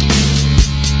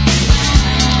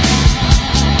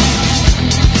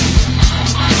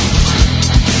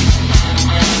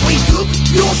 We took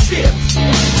your ship,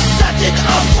 set it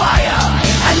afire,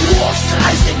 and watched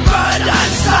as it burned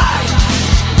and sank.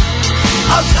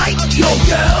 I'll take your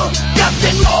girl,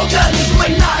 Captain Morgan's my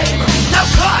name. Now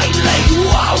kindly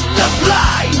walk the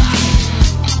plank.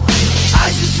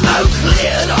 As the snow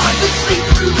cleared, I could see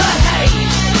through the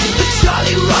haze. The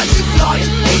Jolly Roger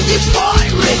flying in the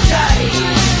pirate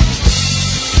days.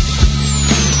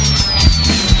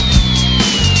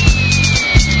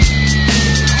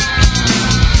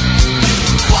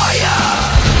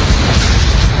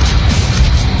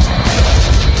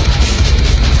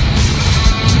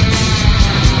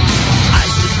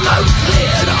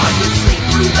 Cleared, I could see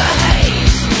through the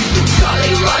haze. The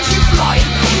Jolly Roger flying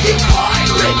in the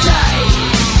pirate days.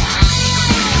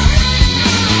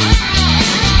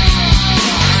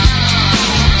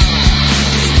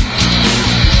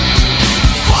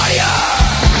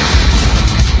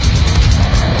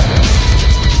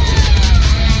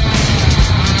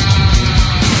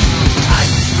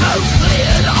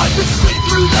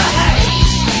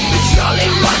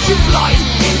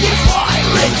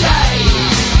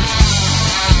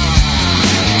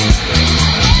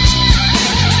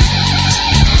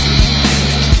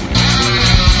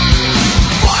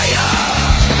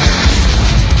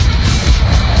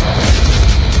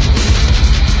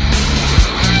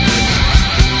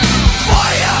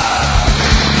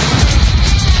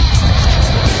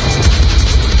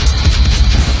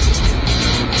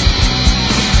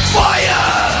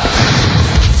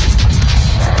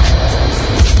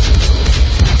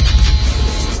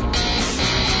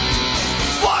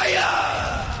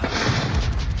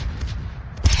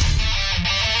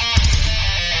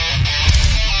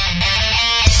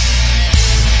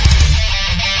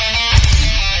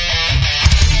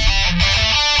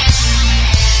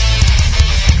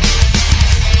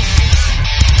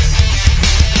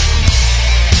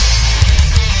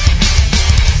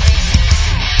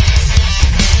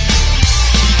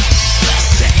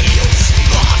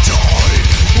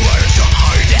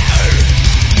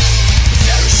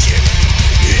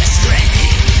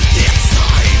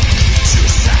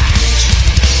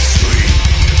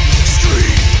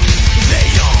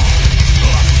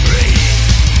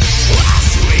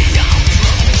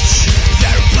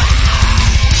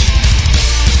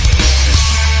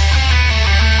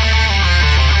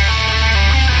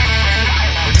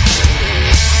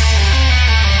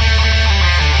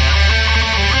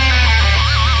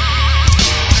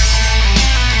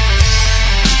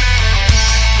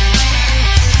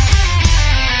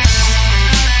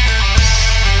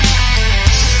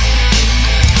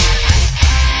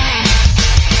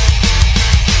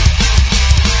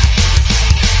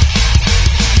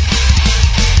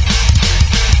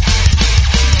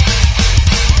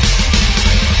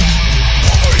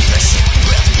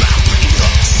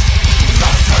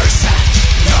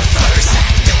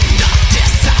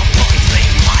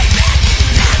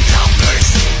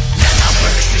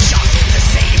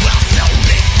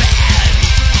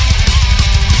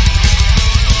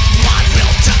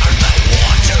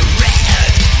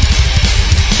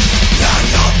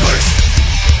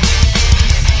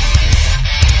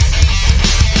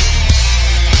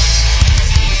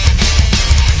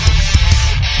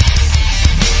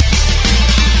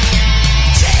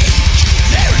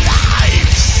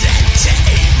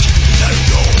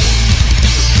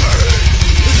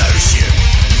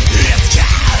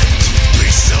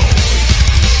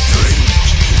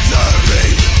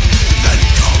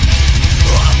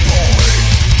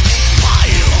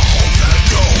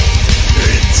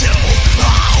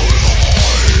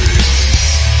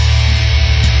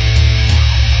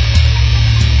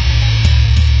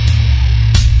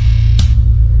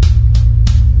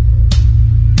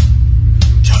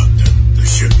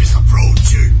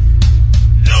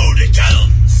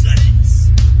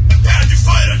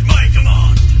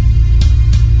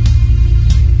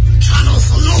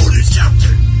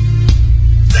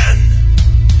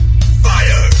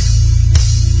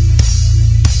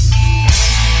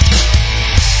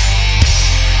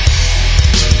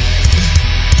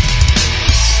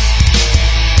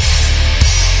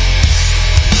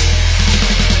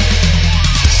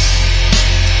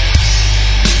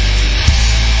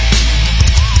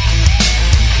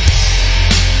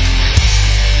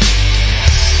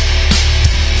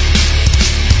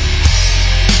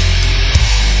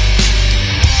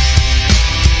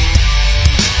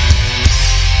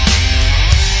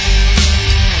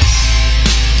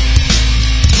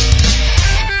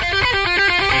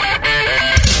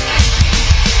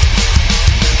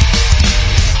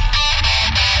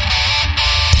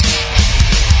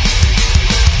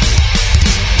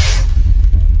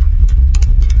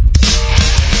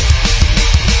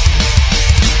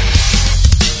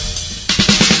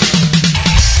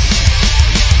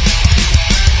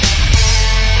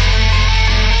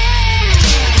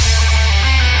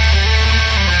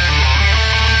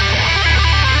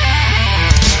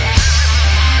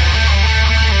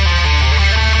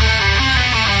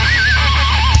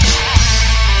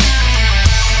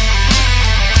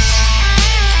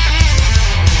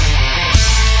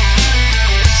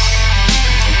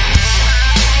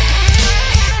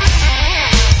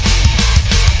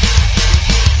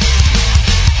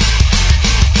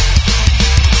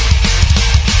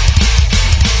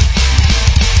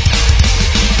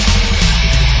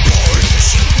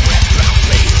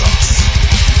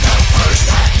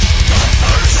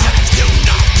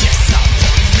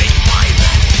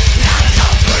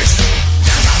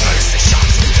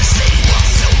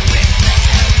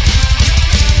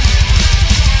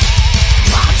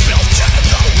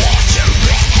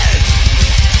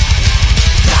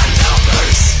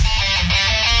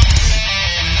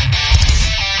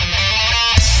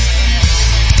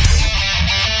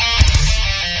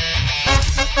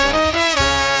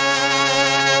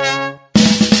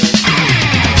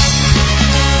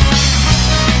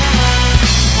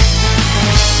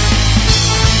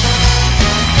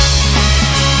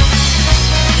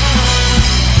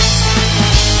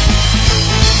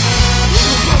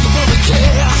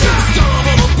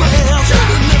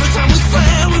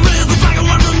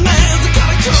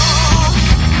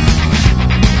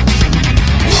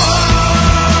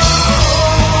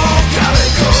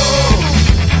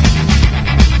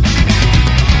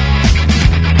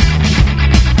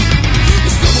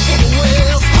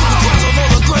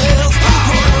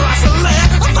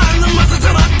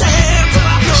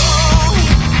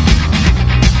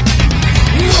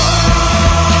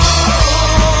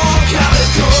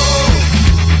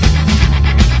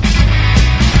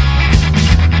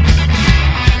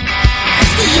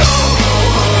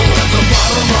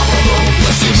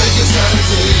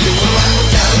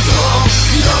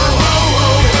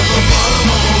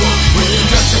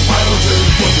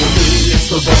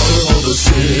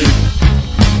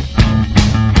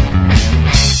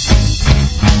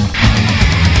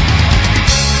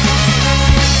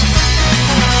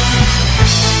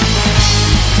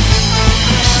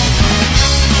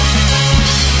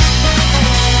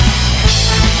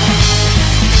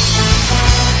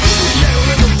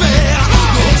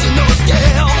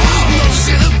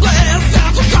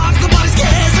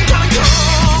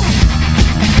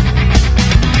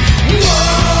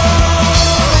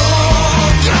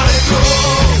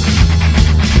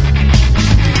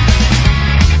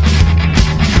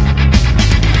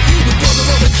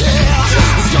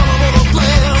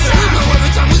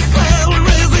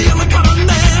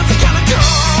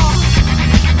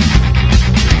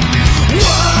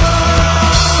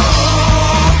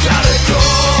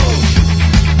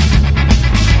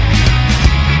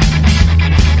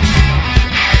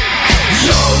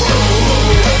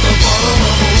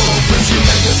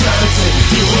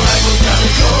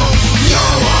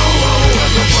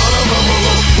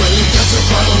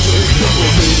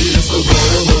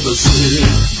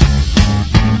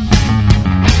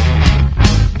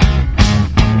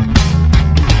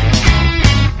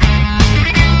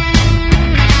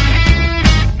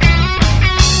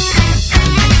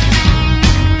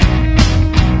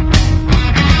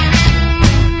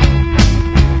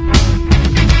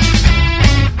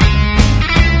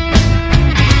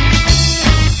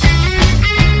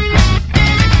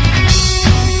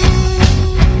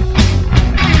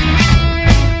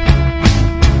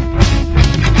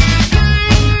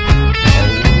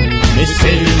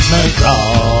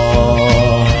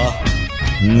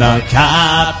 the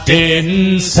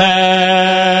captain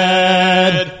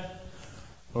said,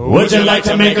 would you like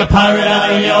to make a pirate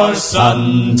out of your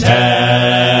son,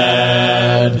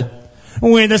 Ted?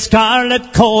 With a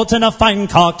scarlet coat and a fine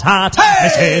cocked hat. Hey!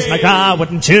 Mrs. McGraw,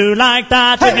 wouldn't you like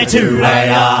that? Hey! With me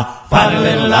too-ray-ah,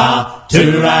 fa-da-little-ah,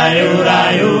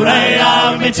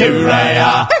 too-ray-oo-ray-oo-ray-ah, with me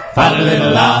too-ray-ah,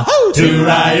 fa-da-little-ah,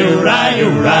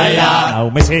 too-ray-oo-ray-oo-ray-ah. Now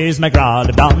Mrs. McGraw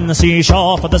lived on the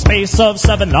seashore for the space of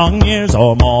 7 long years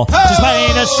or more. She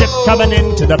spied a ship coming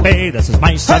into the bay. This is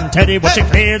my son Teddy, would you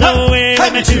clear the way?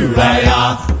 With me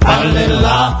too-ray-ah,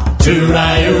 fa-da-little-ah,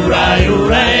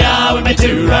 too-ray-oo-ray-oo-ray-ah, with me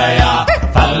too-ray-ah,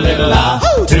 fa-da-little-ah,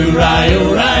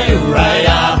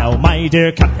 too-ray-oo-ray-oo-ray-ah. Now my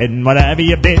dear captain, where have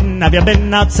you been? Have you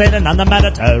been out sailing on the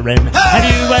Mediterranean? Have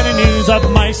you any news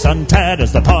of my son Ted?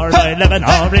 Is the poor boy living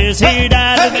or is he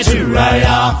dead? With me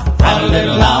too-ray-ah,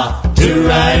 fa-da-little-ah,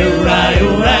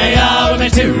 too-ray-oo-ray-oo-ray-ah, with me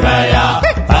too-ray-ah,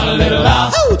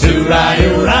 fa-da-little-ah,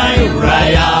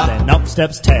 too-ray-oo-ray-oo-ray-ah. Then up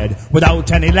steps Ted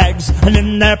without any legs, and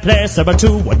in their place there were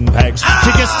 2 wooden pegs.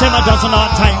 She kissed him a dozen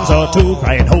odd times or 2,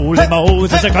 crying holy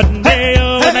Moses, it couldn't be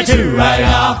you. With me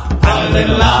too-ray-ah,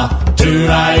 fa-da-little-ah,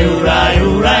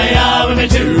 too-ray-oo-ray-oo-ray-ah, with me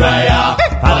too-ray-ah,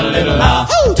 fa-da-little-ah,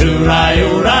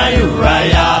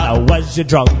 too-ray-oo-ray-oo-ray-ah. Now was you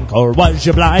drunk or was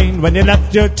you blind when you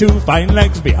left your 2 fine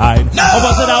legs behind? No! Or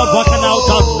was it out walking out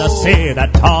on the sea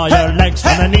that tore your legs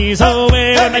from the knees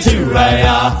away? With me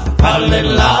too-ray-ah,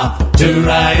 fa-da-little-ah,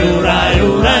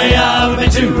 too-ray-oo-ray-oo-ray-ah, with me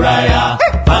too-ray-ah,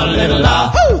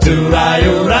 fa-da-little-ah,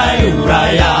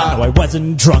 too-ray-oo-ray-oo-ray-ah. No, I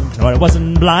wasn't drunk, no, I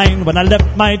wasn't blind when I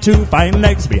left my 2 fine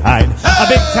legs behind. A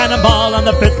big cannonball on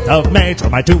the 5th of May tore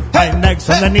my 2 fine legs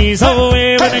from the knees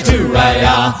away. With me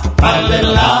too-ray-ah,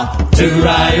 fa-da-little-ah,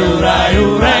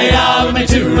 too-ray-oo-ray-oo-ray-ah, with me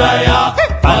too-ray-ah,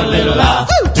 fa-da-little-ah,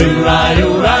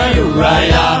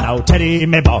 too-ray-oo-ray-oo-ray-ah. Now Teddy,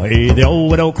 my boy, the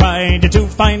old widow cried, your 2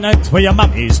 fine legs were your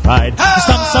mummy's pride. The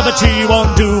stumps of a tree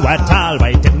won't do at all.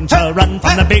 Why didn't you run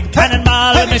from the big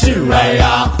cannonball? With me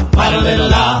too-ray-ah,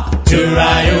 fa-da-little-ah,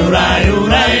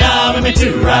 too-ray-oo-ray-oo-ray-ah, with me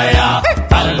too-ray-ah,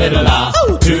 fa-da-little-ah,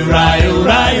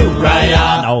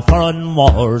 too-ray-oo-ray-oo-ray-ah. Now foreign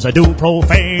wars I do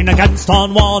profane against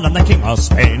Cornwall and the King of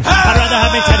Spain. I'd rather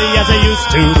have me Teddy as I used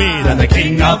to be than the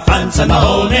King of France and the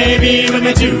whole Navy. With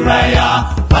me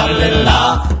too-ray-ah,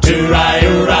 fa-da-little-ah,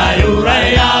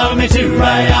 too-ray-oo-ray-oo-ray-ah, with me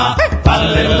too-ray-ah,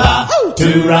 fa-da-little-ah,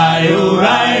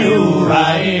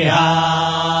 too-ray-oo-ray-oo-ray-ah.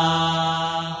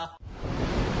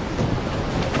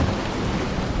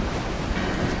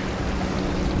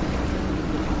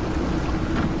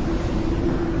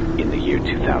 In the year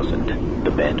 2000,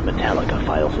 the band Metallica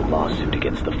files a lawsuit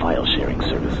against the file-sharing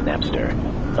service Napster,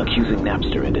 accusing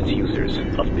Napster and its users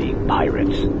of being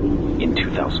pirates. In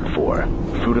 2004,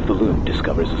 Fruit of the Loom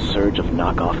discovers a surge of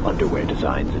knockoff underwear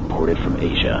designs imported from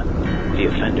Asia. The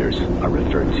offenders are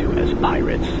referred to as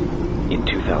pirates. In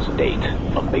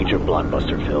 2008, a major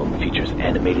blockbuster film features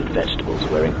animated vegetables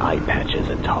wearing eye patches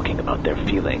and talking about their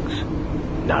feelings.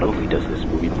 Not only does this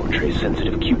movie portray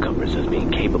sensitive cucumbers as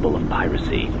being capable of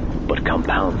piracy, but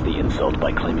compounds the insult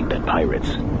by claiming that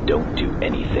pirates don't do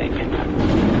anything.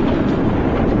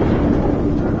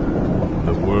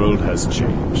 The world has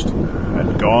changed,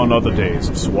 and gone are the days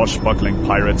of swashbuckling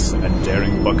pirates and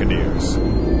daring buccaneers.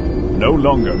 No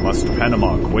longer must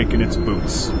Panama quake in its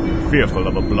boots, fearful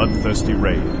of a bloodthirsty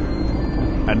raid.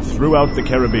 And throughout the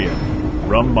Caribbean,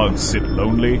 rum mugs sit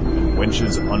lonely and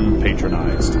wenches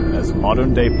unpatronized as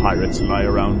modern-day pirates lie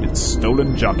around in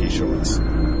stolen jockey shorts,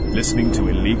 listening to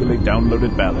illegally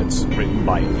downloaded ballads written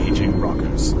by aging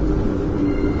rockers.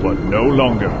 But no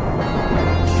longer.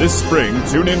 This spring,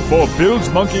 tune in for Bilge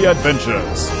Monkey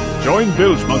Adventures. Join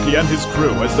Bilge Monkey and his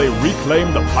crew as they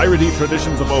reclaim the piratey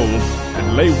traditions of old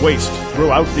and lay waste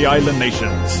throughout the island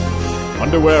nations.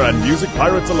 Underwear and music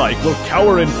pirates alike will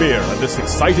cower in fear at this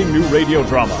exciting new radio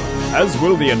drama, as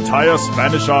will the entire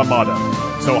Spanish Armada.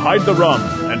 So hide the rum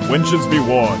and wenches be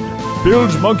warned.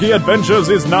 Bilge Monkey Adventures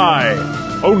is nigh,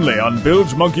 only on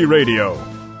Bilge Monkey Radio.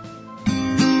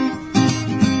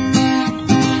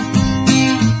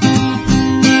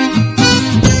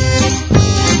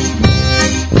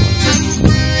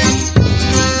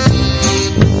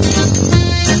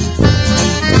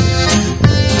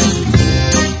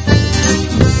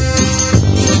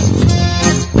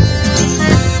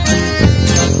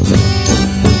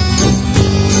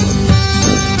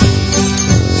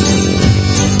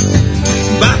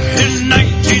 Back in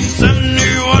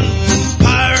 1971,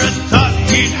 pirate thought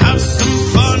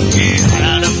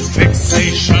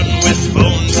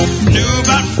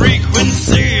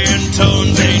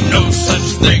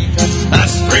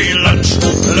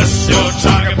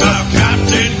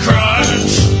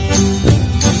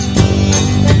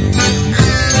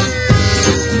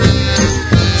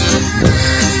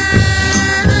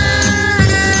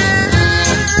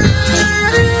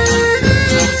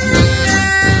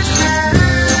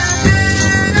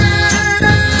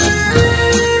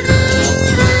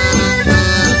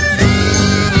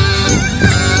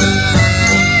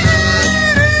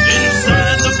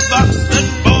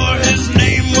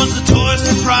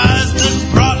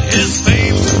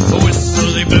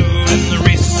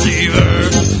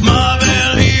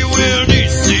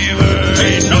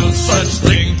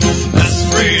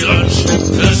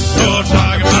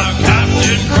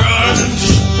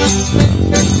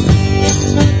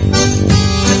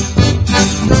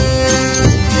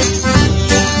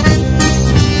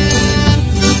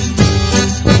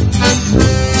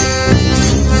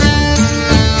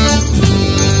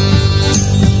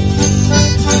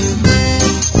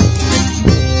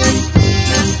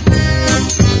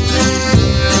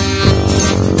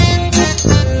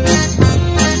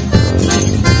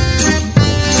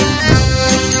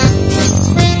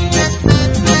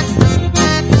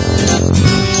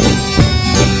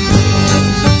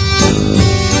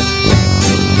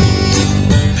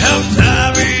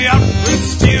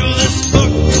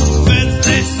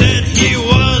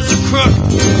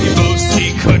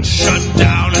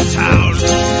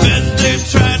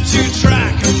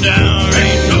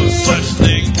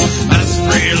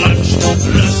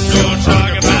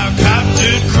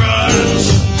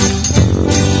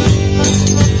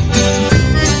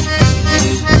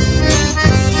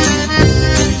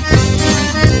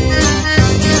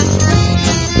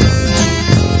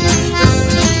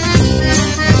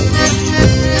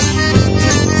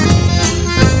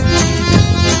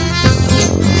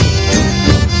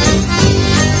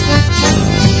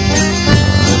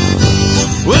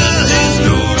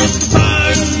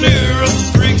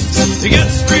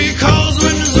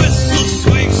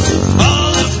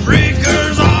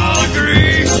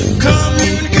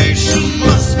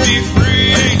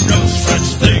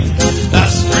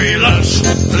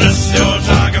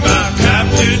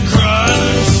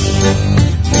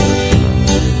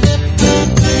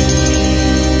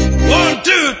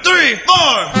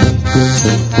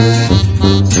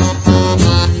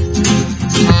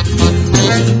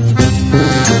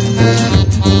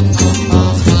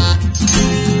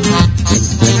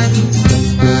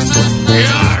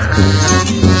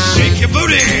Shake your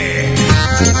booty.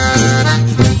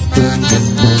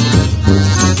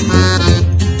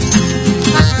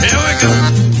 Here we go.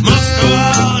 Must go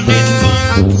all need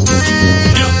funk.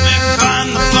 Help me find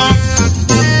the funk.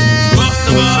 Most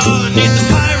of all need the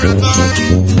pirate funk.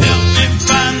 Help me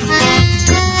find the funk.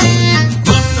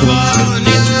 Most of all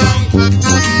need the funk.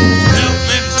 Help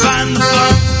me find the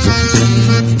funk.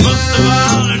 Most of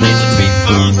all need the beat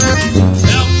funk.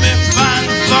 Help me find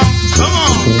the funk. Come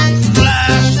on.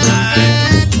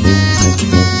 Flashlight.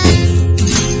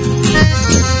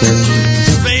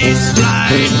 Space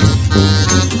flight.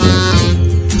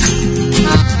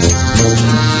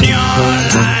 Neon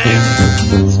light.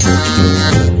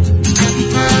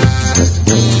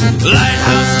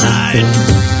 Lighthouse night.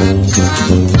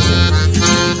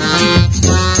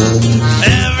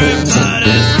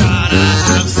 Everybody's gotta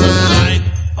have some light.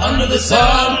 Under the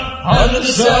sun, under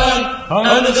the sun,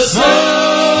 under the sun.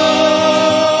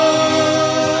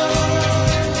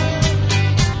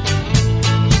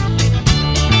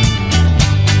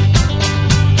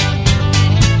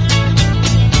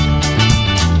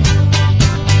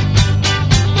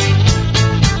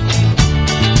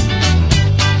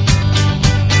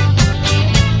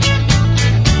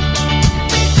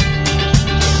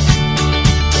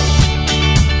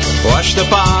 Washed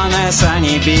upon a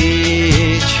sunny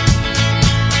beach,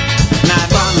 and I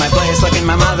found my place like in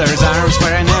my mother's arms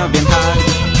where I never been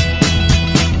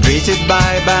hugged, greeted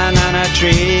by banana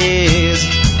trees.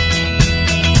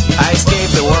 I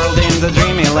escaped the world in the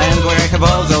dreamy land where I have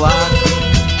all the luck.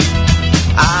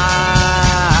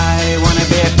 I wanna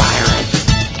be a pirate,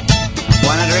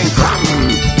 wanna drink rum,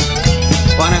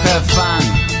 wanna have fun.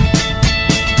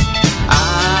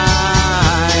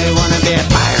 I wanna be a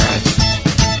pirate,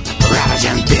 ravage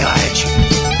and pillage,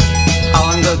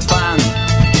 all in good fun.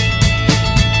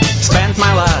 Spent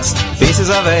my last pieces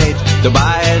of 8 to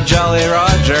buy a Jolly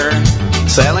Roger.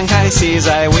 Sailing high seas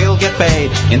I will get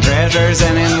paid in treasures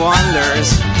and in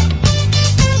wonders.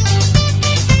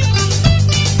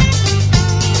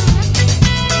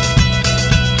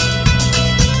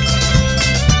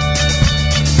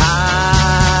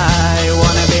 I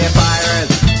wanna be a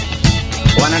pirate,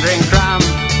 wanna drink rum,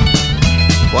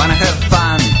 wanna have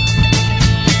fun.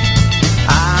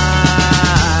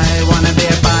 I wanna be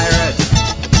a pirate,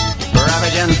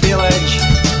 ravage and pillage,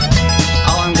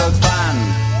 all in good fun.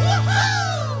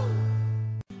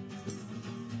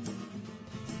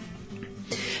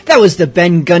 That was the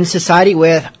Ben Gunn Society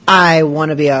with I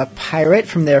Want to Be a Pirate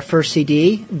from their first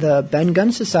CD, the Ben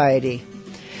Gunn Society.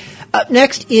 Up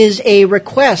next is a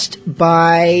request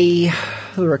by...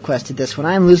 Who requested this one?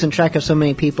 I'm losing track of so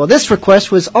many people. This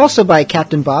request was also by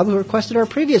Captain Bob, who requested our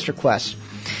previous request.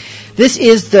 This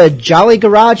is the Jolly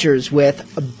Garagers with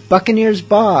Buccaneer's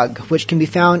Bog, which can be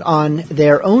found on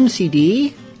their own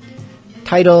CD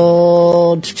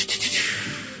titled...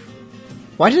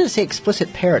 Why did it say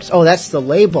Explicit Parrots? Oh, that's the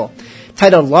label.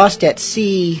 Titled Lost at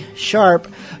C#,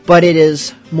 but it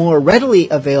is more readily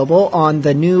available on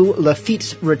the new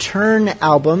Lafitte's Return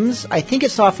albums. I think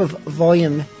it's off of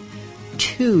Volume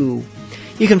 2.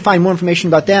 You can find more information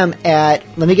about them at,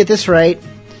 let me get this right.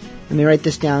 Let me write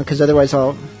this down because otherwise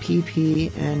I'll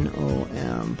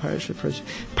PPNOM,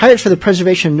 Pirates for the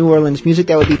Preservation of New Orleans Music.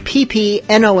 That would be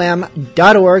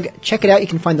ppnom.org. Check it out. You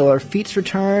can find the Lafitte's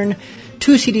Return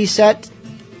 2 CD set.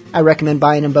 I recommend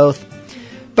buying them both.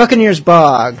 Buccaneer's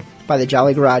Bog by the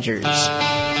Jolly Garagers.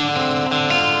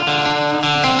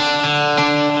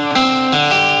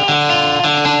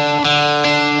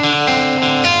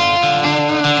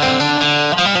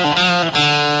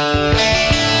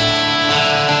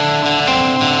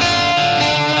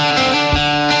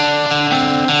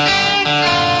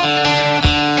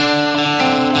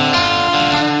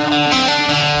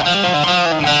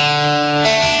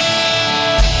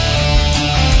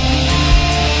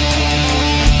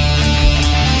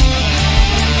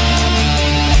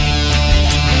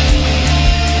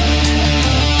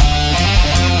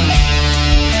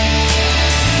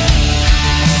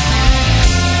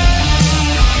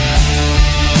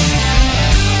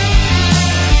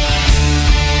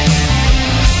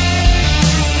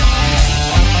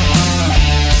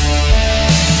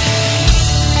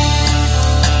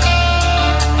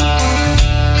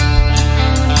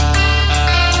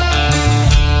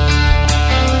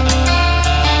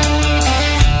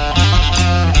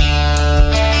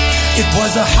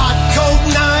 was a hot, cold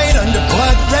night under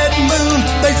blood-red moon.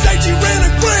 They say she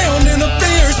ran aground in a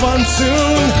fierce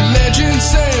monsoon. But the legend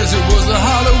says it was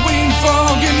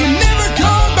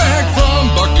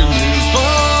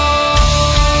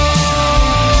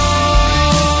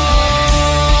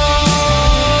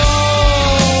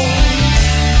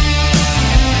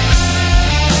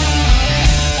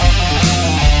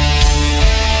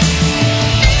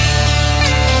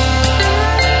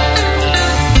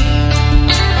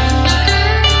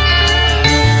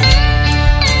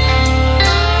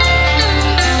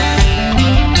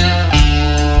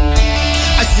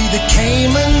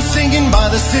woman singing by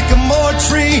the sycamore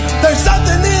tree. There's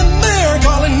something in there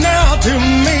calling out to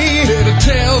me. Better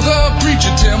tell the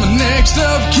preacher, tell my next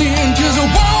of kin, 'cause I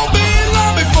won't be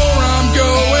long before I'm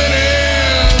going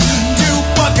in. To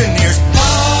Buccaneers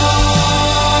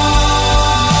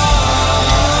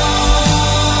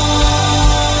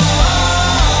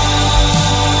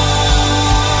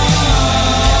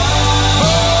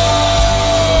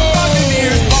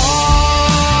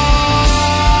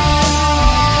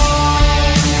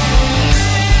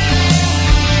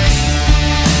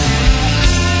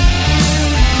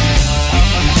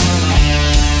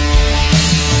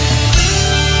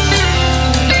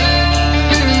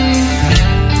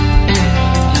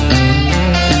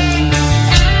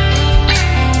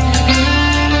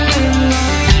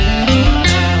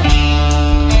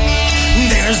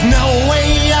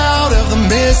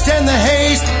and the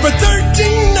haze for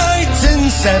 13 nights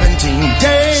and 17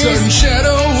 days. Sudden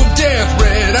shadow of death,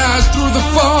 red eyes through the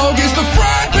fog. It's the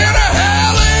fried pit of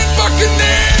hell in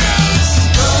Buccaneers.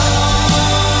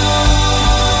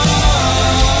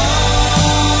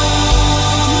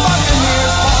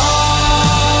 Buccaneers fog.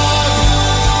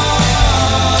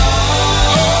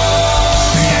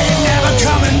 Yeah, you're never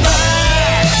coming back.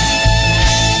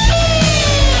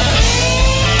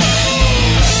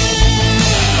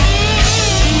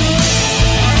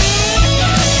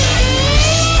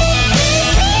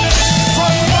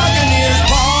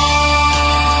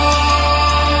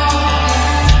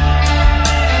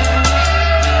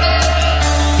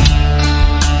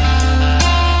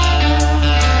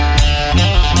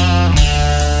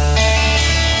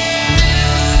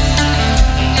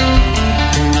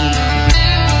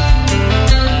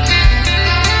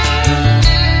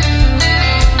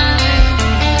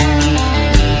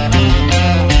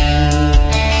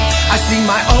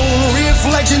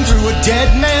 Through a dead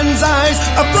man's eyes,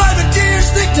 a privateer's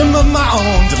victim of my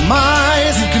own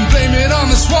demise. You can blame it on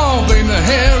the swamp, blame the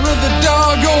hair of the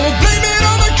dog, or blame it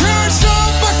on the curse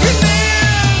of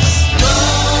Buccaneers.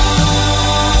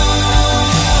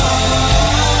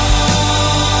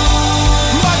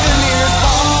 Buccaneers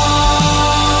fog.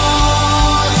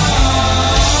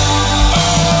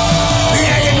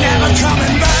 Yeah, you're never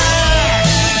coming back.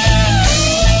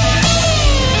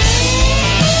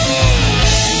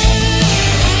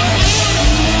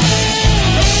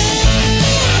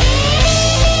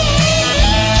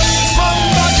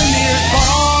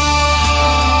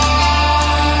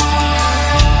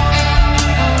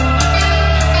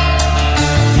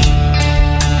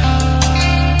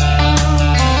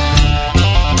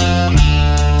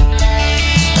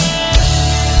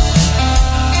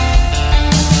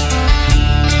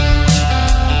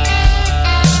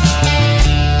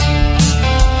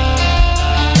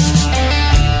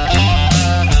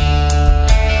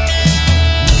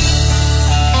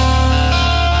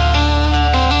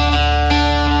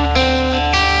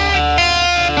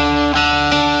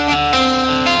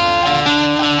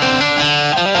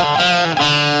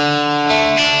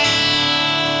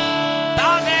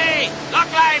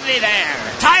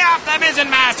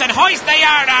 And hoist the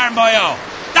yard arm, boyo.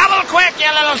 Double quick,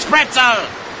 you little spritzel.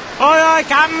 Aye, aye,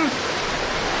 Captain.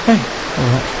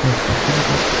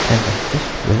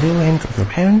 The little end goes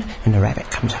around, and the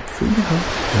rabbit comes up through the hole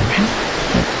and around.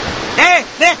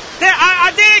 There,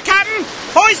 I did it, Captain.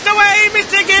 Hoist away,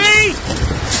 Mr. Gilly.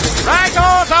 Right,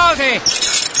 oh, Salty.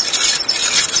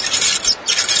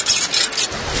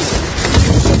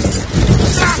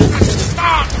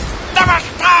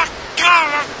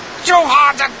 Too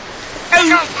hard to...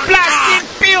 Oh, blasted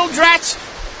bilge rats!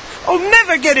 I'll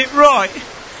never get it right.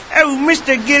 Oh,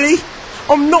 Mr. Gilly,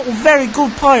 I'm not a very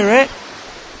good pirate.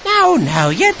 No,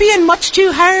 you're being much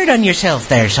too hard on yourself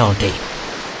there, Salty.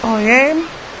 I am?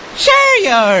 Sure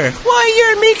you are. Why,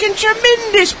 you're making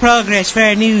tremendous progress for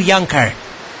a new yonker.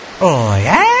 I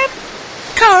am?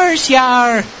 Course you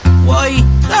are. Why,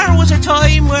 there was a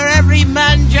time where every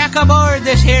man jack aboard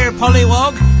this here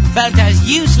pollywog felt as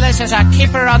useless as a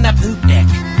kipper on the poop deck.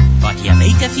 But you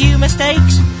make a few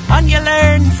mistakes, and you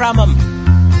learn from them.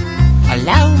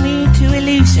 Allow me to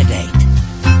elucidate.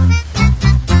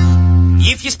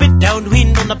 If you spit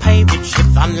downwind on a pirate ship,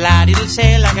 then lad, it'll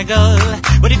sail like a gull.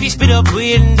 But if you spit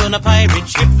upwind on a pirate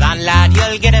ship, then lad,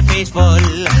 you'll get a face full.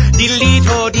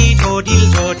 Diddle-dee-to-dee-to,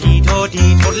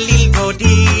 diddle-to-dee-to-dee-to,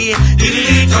 diddle-to-dee.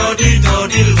 Diddle-dee-to-dee-to,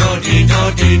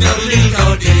 diddle-to-dee-to-dee,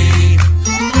 diddle-to-dee.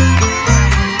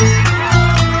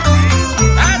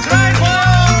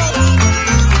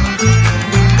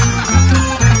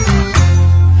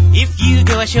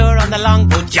 Ashore on the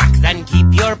longboat, Jack, then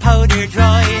keep your powder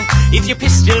dry. If your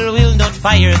pistol will not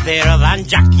fire there, then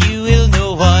Jack, you will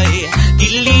know why.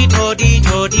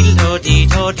 Diddly-do-dee-do,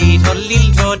 diddle-do-dee-do,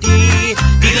 diddle-do-dee-do-dee.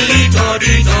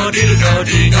 Diddly-do-dee-do,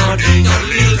 diddle-do-dee-do,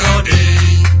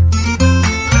 diddle-do-dee-do-dee.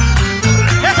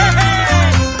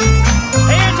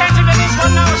 Pay attention to this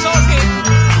one now, Salty.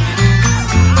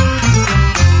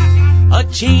 A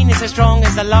chain is as strong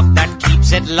as the lock that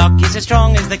keeps it. Lock is as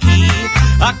strong as the key.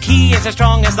 A key is as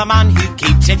strong as the man who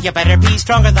keeps it. You better be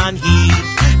stronger than he.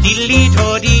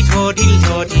 Diddly-do-dee-do,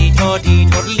 diddle-do-dee-do,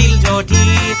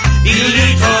 diddle-do-dee-do-dee.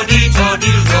 Diddly-do-dee-do,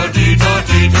 diddle-do-dee-do,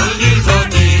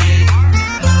 diddle-do-dee-do-dee.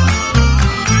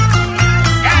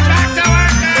 Get back to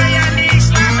work now, you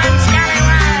knee-slapping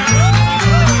scallywag.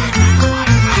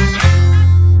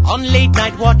 On late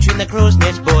night watching the crow's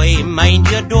nest, boy, mind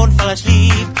you don't fall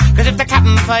asleep. 'Cause if the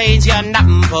captain finds you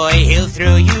napping, boy, he'll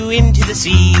throw you into the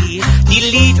sea.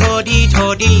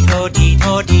 Diddly-do-dee-do,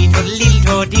 diddle-do-dee-do,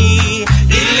 diddle-do-dee-do-dee.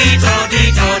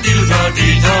 Diddly-do-dee-do,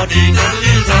 diddle-do-dee-do,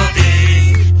 diddle-do-dee-do-dee.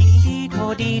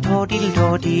 Diddly-do-dee-do,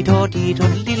 diddle-do-dee-do,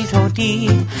 diddle-do-dee-do-dee.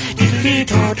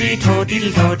 Diddly-do-dee-do,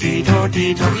 diddle-do-dee-do,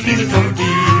 diddle-do-dee-do-dee.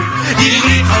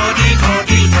 Diddly-do-dee-do, diddle-do-dee-do, diddle-do-dee-do-dee. Diddly-do-dee-do,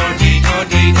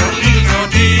 diddle-do-dee-do,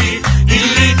 diddle-do-dee-do-dee.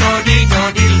 Diddly-do-dee-do,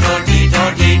 diddle-do-dee-do,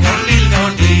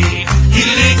 diddle-do-dee-do-dee.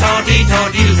 Diddly-do-dee-do,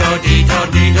 diddle-do-dee-do,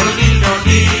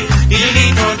 diddle-do-dee-do-dee.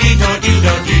 Diddly-do-dee-do,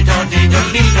 diddle-do-dee-do,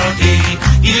 diddle-do-dee-do-dee.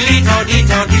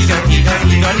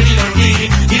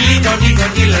 Diddly-do-dee-do,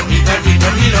 diddle-do-dee-do,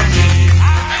 diddle-do-dee-do-dee.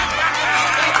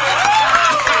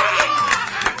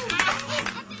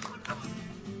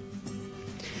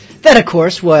 That, of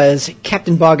course, was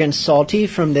Captain Bog and Salty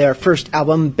from their first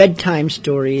album, Bedtime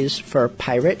Stories for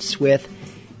Pirates, with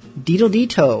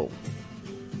Diddle-Dee-To.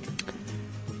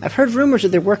 I've heard rumors that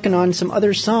they're working on some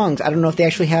other songs. I don't know if they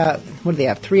actually have, what do they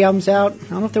have, 3 albums out? I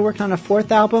don't know if they're working on a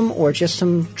 4th album or just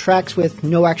some tracks with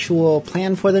no actual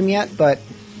plan for them yet, but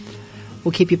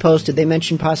we'll keep you posted. They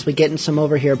mentioned possibly getting some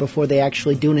over here before they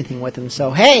actually do anything with them.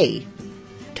 So, hey,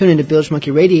 tune into Bilge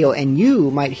Monkey Radio and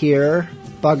you might hear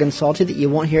Bog and Salty that you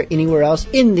won't hear anywhere else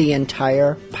in the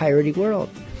entire piratey world.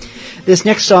 This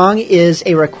next song is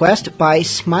a request by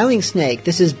Smiling Snake.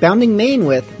 This is Bounding Main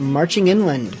with Marching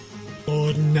Inland.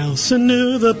 Lord Nelson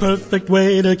knew the perfect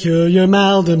way to cure your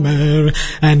mal-de-mer,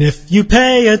 and if you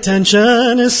pay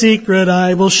attention, a secret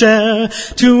I will share.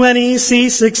 To any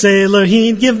seasick sailor,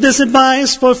 he'd give this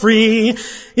advice for free.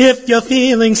 If you're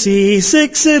feeling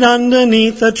seasick, sit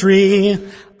underneath a tree.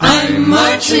 I'm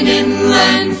marching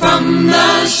inland from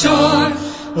the shore.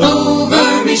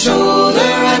 Over me shoulder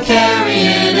I'm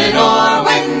carrying an oar.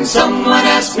 When someone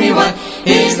asks me what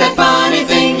is that funny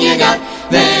thing you got,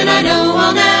 then I know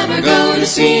I'll never go to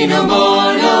sea no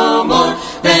more, no more.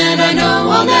 Then I know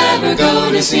I'll never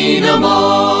go to sea no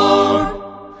more.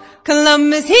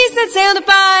 Columbus, he set sail to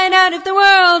find out if the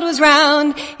world was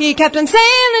round. He kept on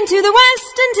sailing to the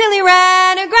west until he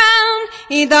ran aground.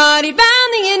 He thought he'd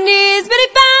found the Indies, but he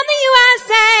found the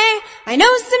USA. I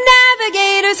know some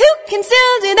navigators who can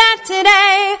still do that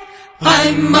today.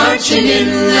 I'm marching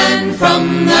inland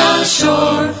from the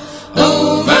shore.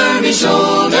 Over me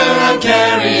shoulder I'm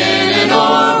carrying an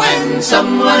oar. When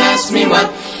someone asks me what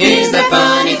is that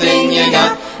funny thing you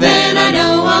got, then I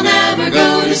know I'll never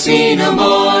go to sea no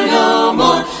more, no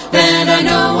more. Then I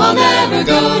know I'll never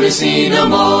go to sea no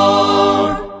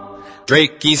more.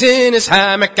 Drake, he's in his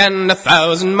hammock and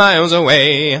 1,000 miles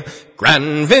away.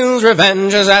 Granville's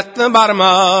Revenge is at the bottom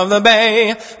of the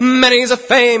bay. Many's a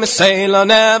famous sailor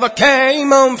never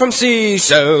came home from sea.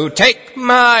 So take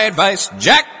my advice,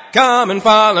 Jack, come and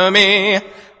follow me.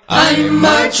 I'm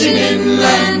marching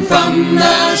inland from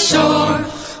the shore.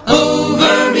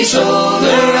 Over me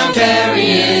shoulder I'm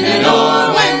carrying an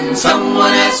oar. When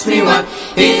someone asks me what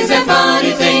is that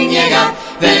funny thing you got,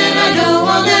 then I know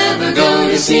I'll never go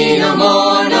to sea no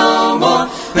more, no more.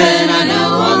 Then I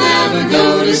know I'll never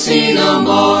go to sea no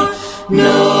more,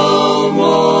 no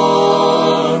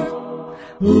more.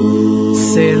 Ooh.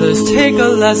 Sailors, take a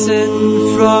lesson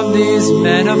from these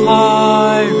men of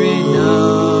high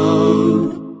renown.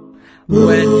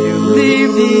 When you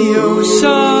leave the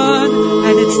ocean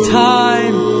and it's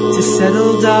time to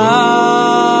settle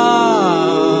down,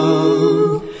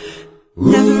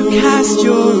 never cast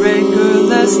your anchor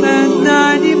less than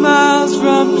 90 miles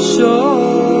from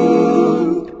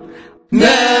shore.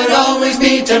 There'd always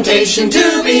be temptation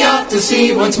to be out to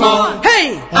sea once more.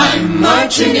 Hey! I'm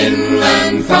marching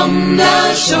inland from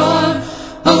the shore.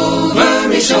 Over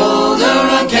me shoulder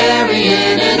I'm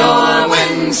carrying an oar.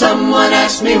 When someone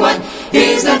asks me what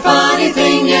is that funny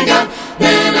thing you got,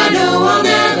 then I know I'll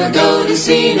never go to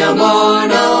sea no more,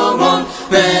 no more.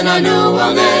 Then I know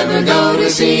I'll never go to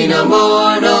sea no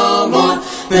more, no more.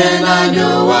 Then I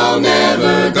know I'll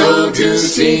never go to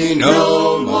sea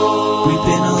no more. We've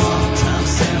been a long time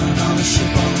sailing on the shore.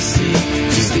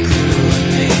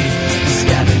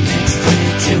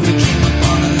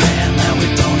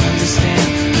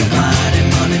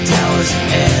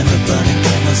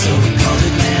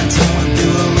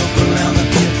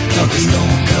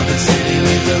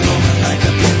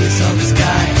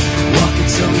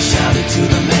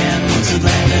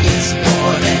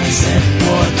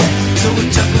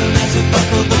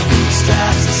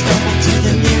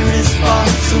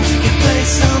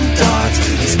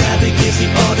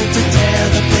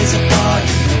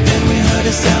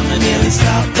 nearly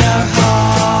stopped our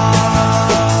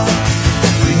heart.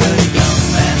 We heard a young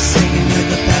man singing with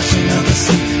the passion of the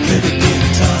sea. Heard a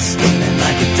guitar screaming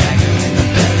like a dagger in the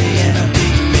belly, and a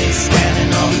big bass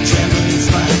scanning all the trembling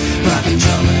spine. Rock and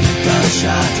drum and a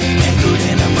gunshot echoed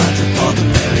in our minds. And for the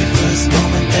very first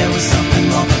moment there was something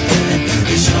more fulfilling.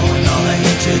 It's showing all the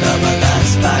hatred of our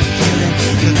lives by killing.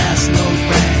 The last note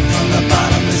rang from the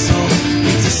bottomless hole.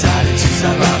 We decided to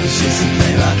stop robbing shits and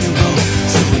play rock and roll.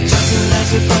 So we chuckled as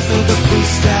we buckled the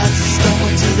bootstraps and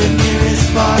stumbled to the nearest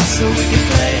bar so we could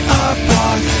play our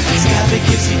part. Scabby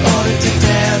gives the order to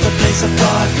tear the place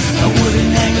apart. I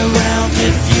wouldn't hang around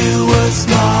if you were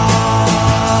smart.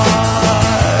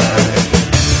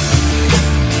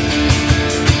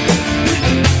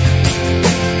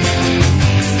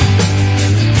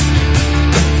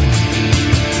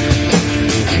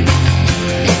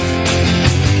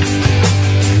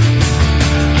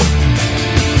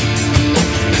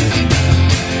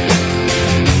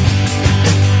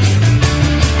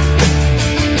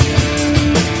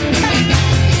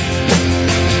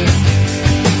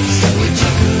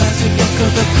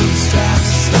 The bootstraps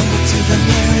stumbled to the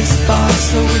nearest bar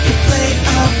so we could play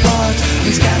our part.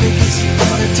 We scabby kids in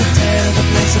order to tear the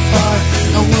place apart.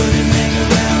 I wouldn't hang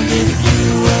around if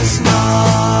you were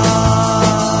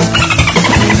smart.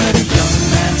 We heard a young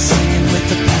man singing with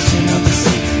the passion of the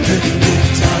sea. Heard a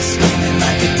guitar screaming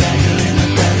like a dagger in the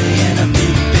belly, and a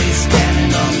big bass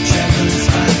scanning all the trembling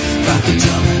spine. Rock and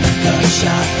drum and a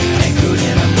gunshot echoed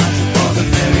in our minds. And for the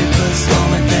very first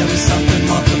moment there was something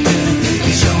more fulfilling.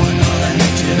 He's showing all the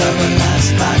hatred of our lives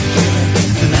by killing.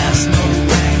 The last note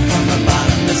rang from the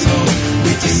bottomless hole.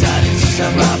 We decided to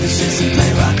stop robbing shits and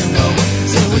play rock and roll.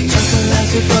 So we chuckle as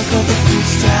we buckle the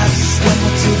bootstraps,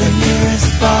 stumble to the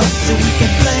nearest bar so we can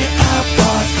play our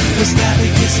part. The scabby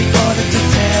gives the order to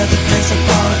tear the place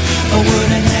apart. I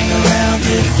wouldn't hang around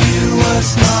if you were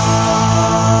smart.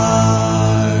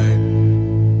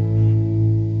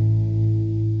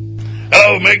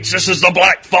 Hello, mates. This is the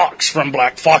Black Fox from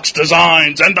Black Fox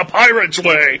Designs and the Pirate's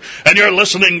Way, and you're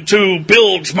listening to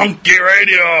Bilge Monkey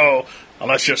Radio.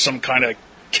 Unless you're some kind of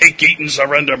cake-eating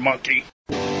surrender monkey.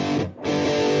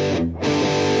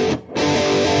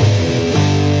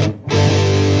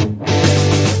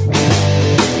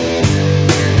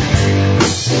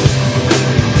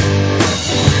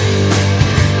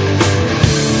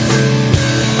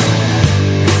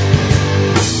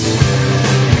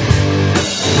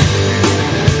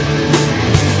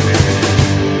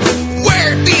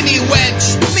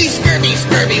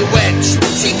 Scurvy wench,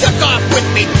 she took off with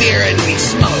me beer and me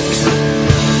smokes.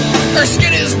 Her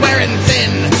skin is wearing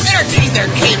thin, and her teeth are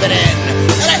caving in,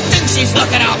 and I think she's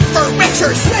looking out for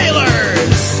richer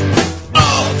sailors.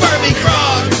 Oh, for me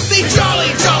grog, the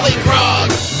jolly, jolly grog.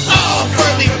 Oh, for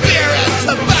me beer and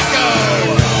tobacco.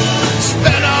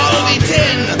 Spend all me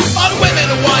tin on women,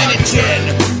 wine, and gin.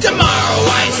 Tomorrow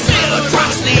I sail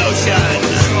across the ocean.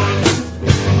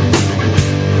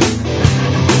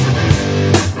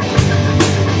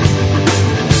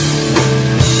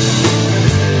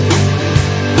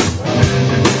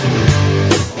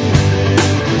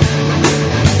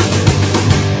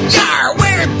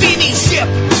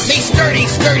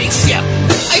 Sturdy ship.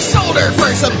 I sold her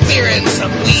for some beer and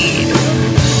some weed.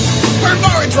 Her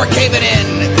boards were caving in,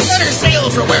 and her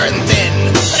sails were wearing thin,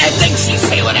 but I think she's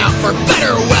sailing out for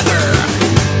better weather.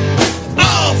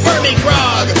 All for me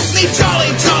grog, me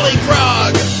jolly, jolly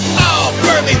grog. All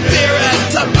for me beer and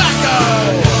tobacco.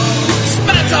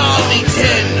 Spent all me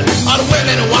tin on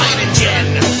women, wine, and gin.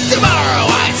 Tomorrow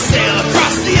I sail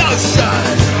across the ocean.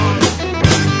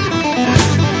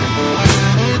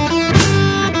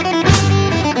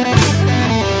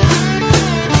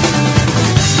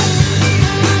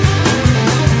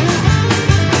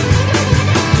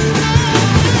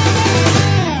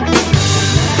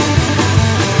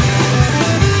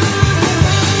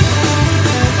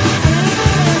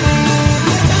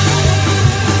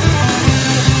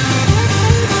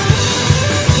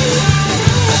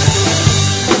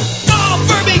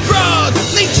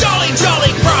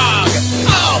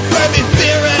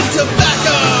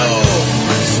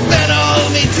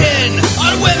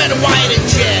 Wine and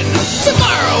gin.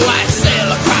 Tomorrow I sail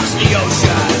across the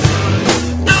ocean.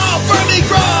 All for me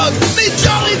grog, me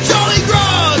jolly, jolly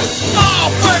grog. All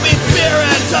for me beer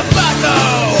and tobacco.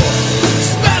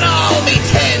 Spend all me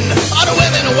tin on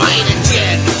women, wine and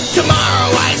gin.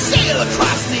 Tomorrow I sail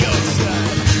across the ocean.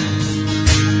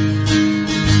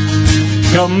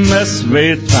 Come this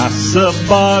way, pass a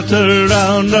bottle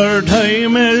round. Our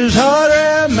time is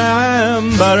hard,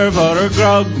 remember, for a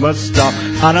grog must stop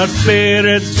and our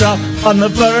spirits drop on the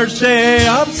first day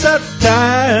of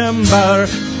September.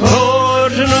 Oh,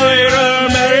 tonight our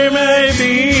merry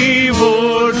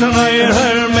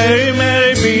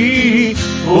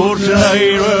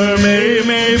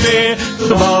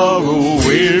tomorrow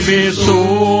will be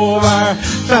sober.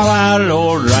 Now I'll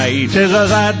alright is a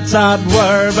sad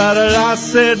word, but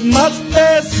alas it must be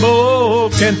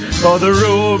spoken, for the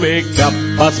ruby cup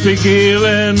must be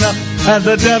given up, and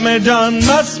the demijohn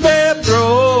must be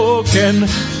broken.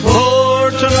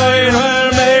 For tonight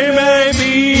her may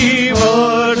be,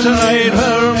 for tonight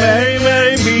her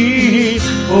may be,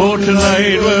 for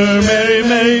tonight her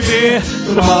may be,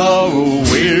 tomorrow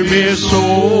will be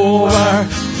sober.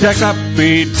 The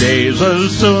happy days will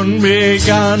soon be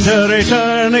gone to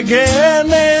return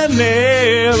again and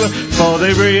never, for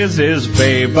the breezes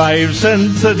babe I've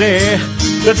since the day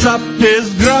that stopped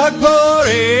his grog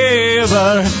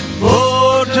forever.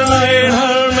 Oh, tonight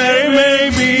her may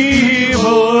be,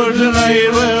 for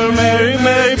tonight her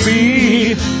may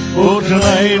be, oh,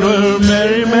 tonight her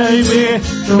may be,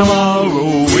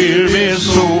 tomorrow will be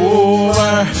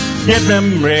sober. Yet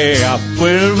memory up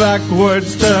will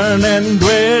backwards turn and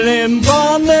dwell in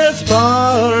fondness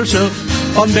partial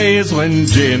on days when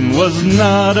gin was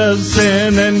not a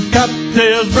sin and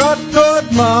cocktails brought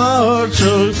good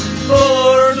marshal.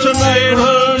 For tonight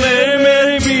her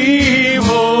may be,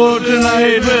 for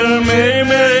tonight her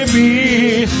may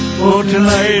be, for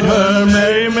tonight her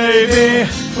may be,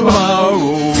 tomorrow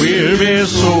will be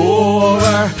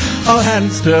sober. All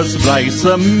hands to splice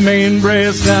the main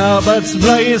brace now, but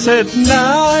splice it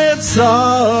now, it's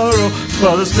sorrow.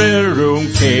 For the spare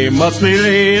room key must be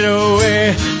laid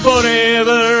away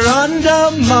forever on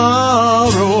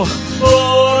tomorrow.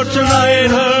 For tonight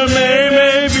her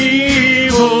may be,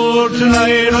 for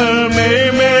tonight her may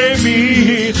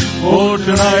be, for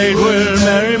tonight will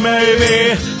may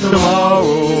be,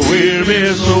 tomorrow will be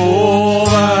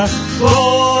sober.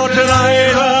 For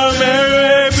tonight her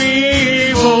may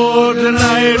be, for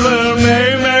tonight will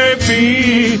may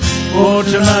be, for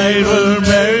tonight will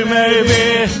may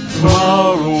be,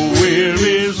 tomorrow will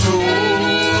be sober.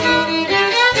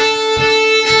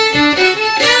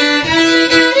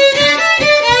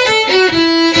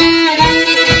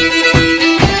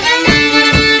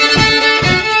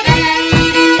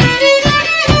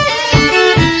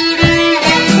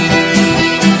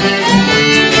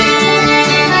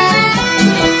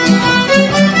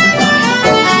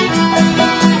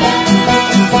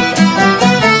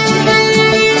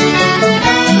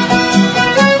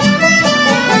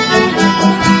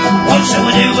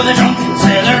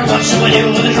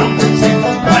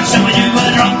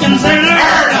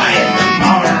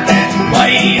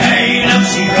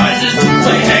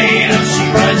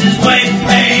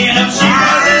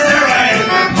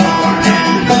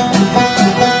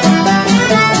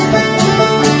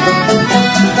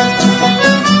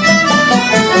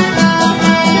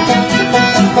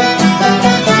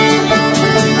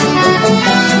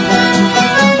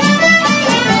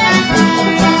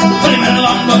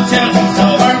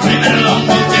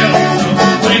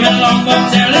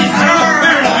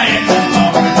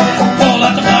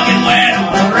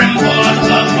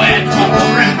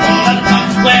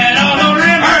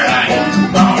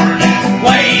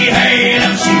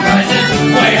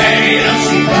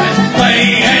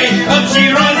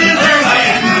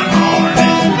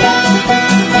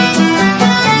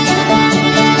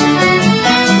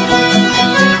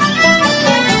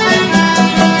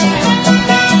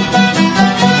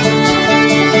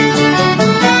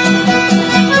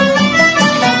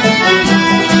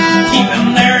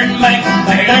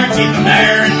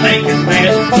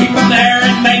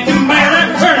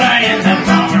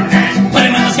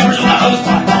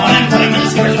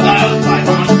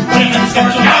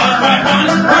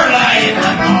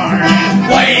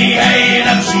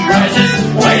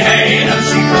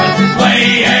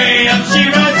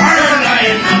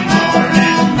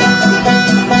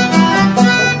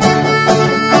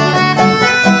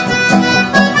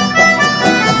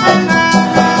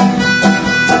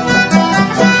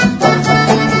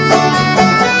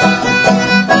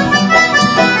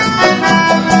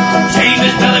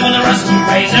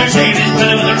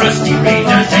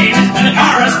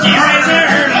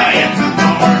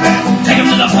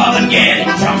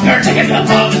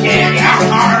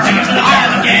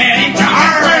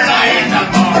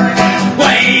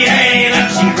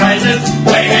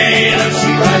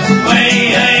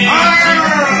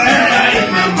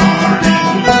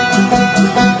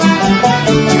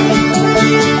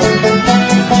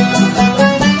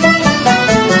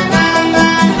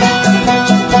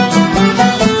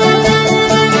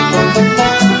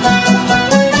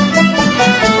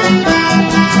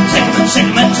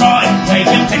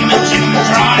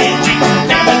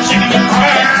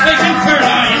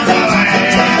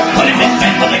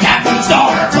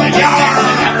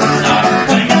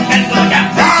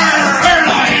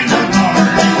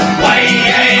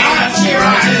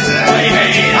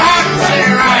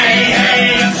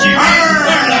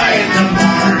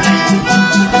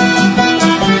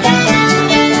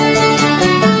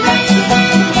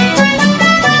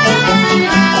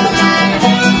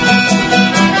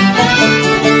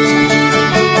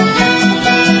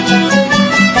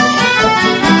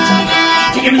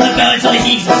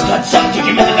 guts up, kick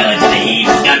him in the belly till he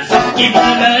heaves his guts up, kick him in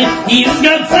the belly, heaves his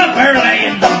guts up early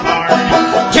in the morning.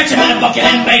 Catch him in a bucket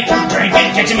and make him drink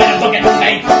it, catch him in a bucket and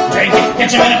make him drink it,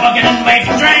 catch him in a bucket and make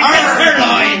him drink it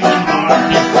early in the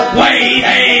morning. Way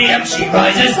hey, up she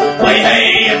rises, way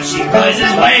hey, up she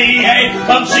rises, way hey,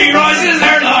 up she rises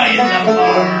early in the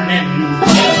morning.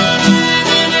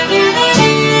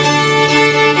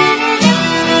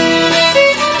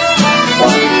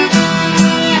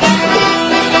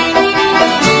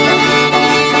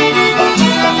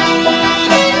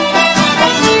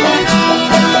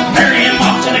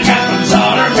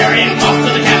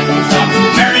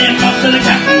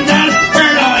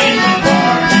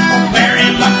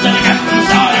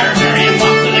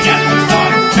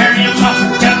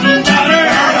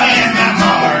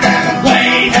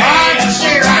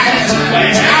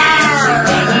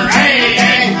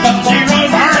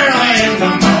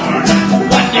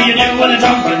 What do you do with a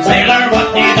drunken sailor?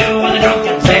 What do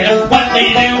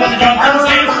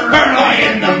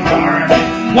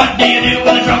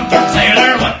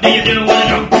you do with a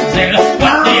drunken sailor?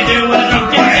 What do you do with a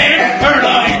drunken sailor?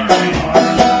 Early in the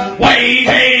morning. Way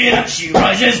hey, up she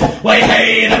rises. Way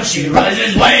hey, up she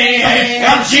rises. Way hey,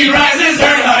 up she rises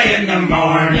early in the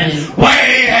morning.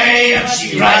 Way hey, up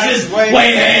she rises. Way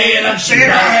hey, up she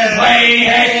rises. Way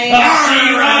hey, up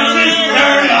she rises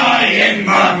early in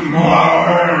the morning.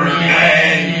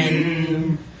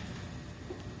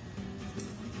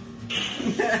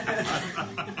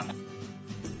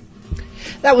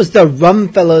 That was the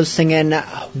Rumfellows singing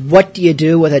What Do You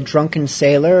Do With a Drunken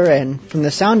Sailor? And from the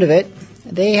sound of it,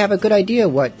 they have a good idea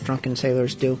what drunken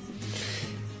sailors do.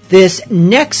 This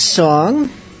next song,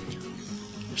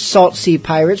 Salt Sea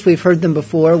Pirates, we've heard them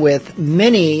before with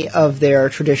many of their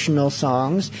traditional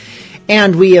songs.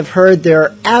 And we have heard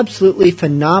their absolutely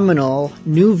phenomenal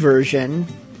new version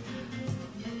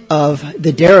of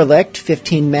The Derelict,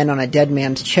 15 Men on a Dead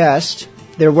Man's Chest.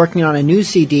 They're working on a new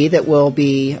CD that will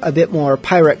be a bit more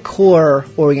pirate core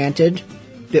oriented,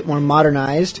 a bit more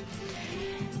modernized.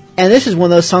 And this is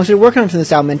one of those songs they're working on for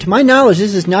this album. And to my knowledge,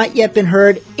 this has not yet been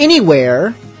heard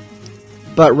anywhere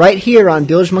but right here on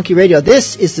Bilge Monkey Radio.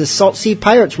 This is the Salt Sea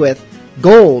Pirates with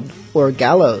Gold or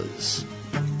Gallows.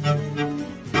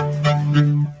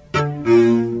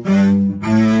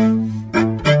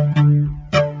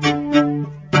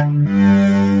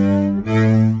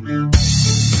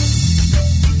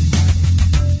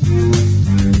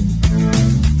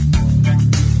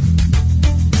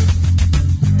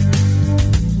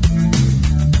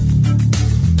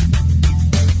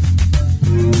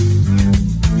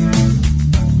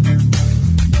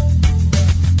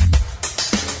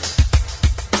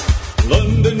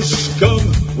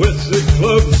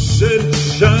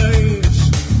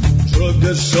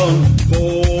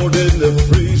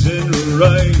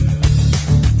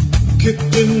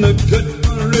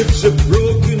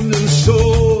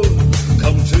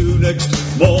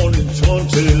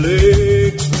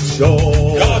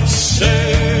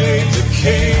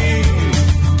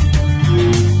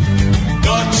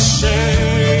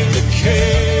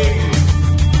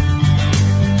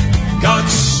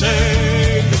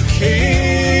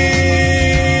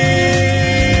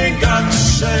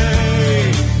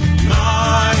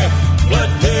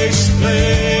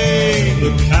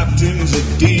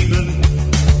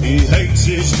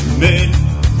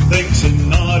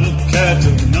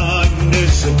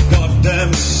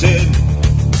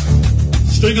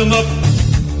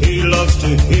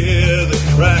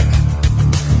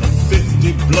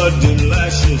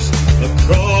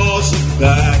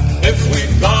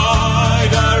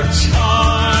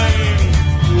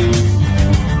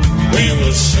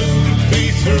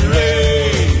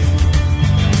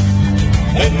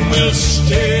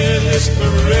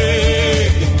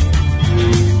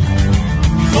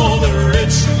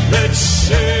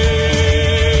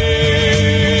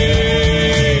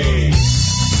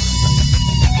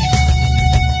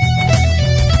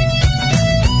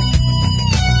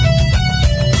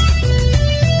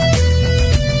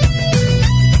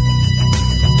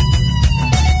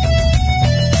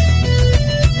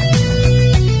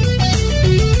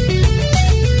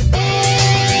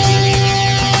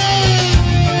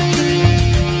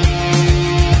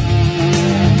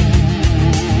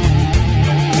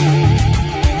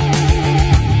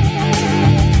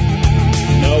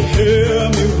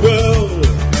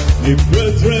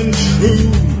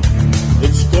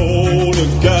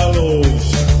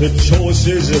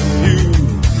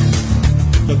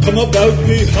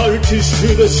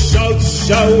 To the south,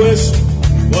 southwest,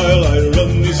 while I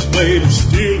run this blade of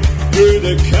steel through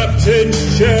the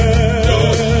captain's chest.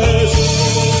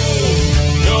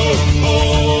 Go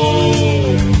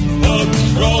home,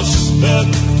 across the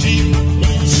deep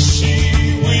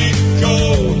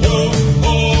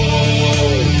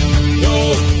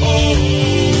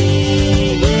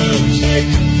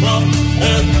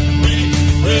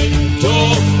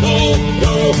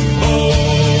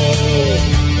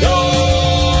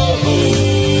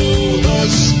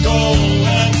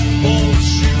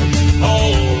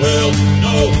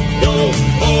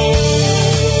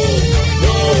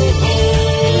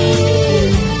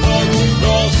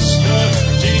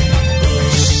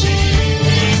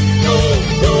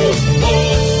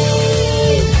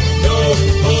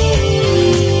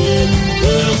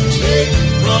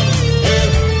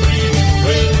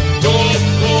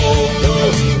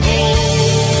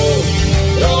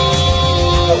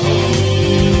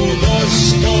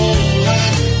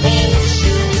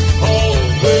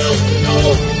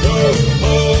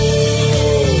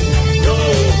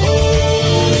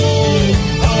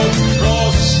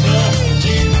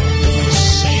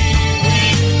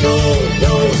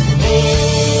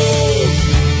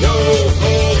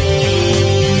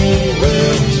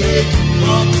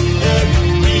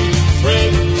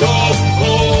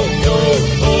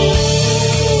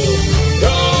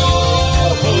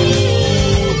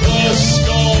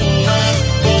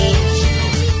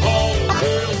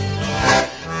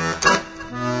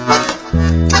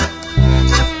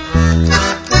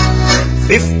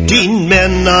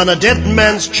men on a dead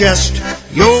man's chest.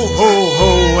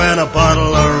 Yo-ho-ho and a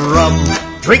bottle of rum.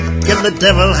 Drinking the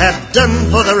devil had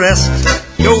done for the rest.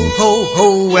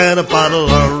 Yo-ho-ho and a bottle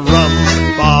of rum.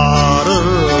 Bottle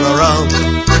of rum.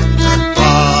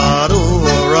 Bottle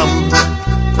of rum.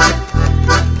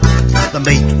 The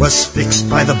mate was fixed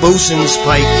by the bosun's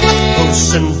pike,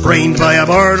 bosun brained by a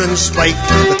marlin spike.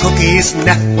 The cookie's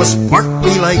neck was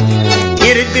partly like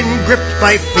it had been gripped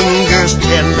by fingers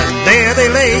 10, and there they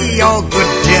lay, all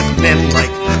good dead men,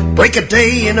 like break a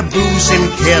day in a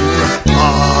boozing ken.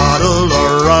 Bottle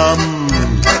of rum,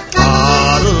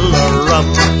 bottle of rum.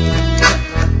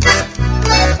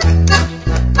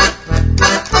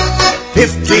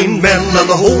 15 men on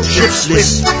the whole ship's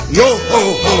list.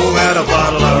 Yo-ho-ho and a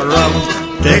bottle of rum.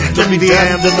 Decked and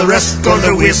damned and the rest gone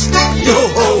to whist.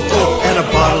 Yo-ho-ho and a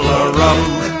bottle of rum.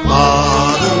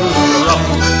 Bottle of rum.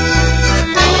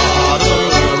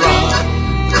 Bottle of rum.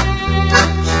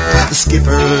 The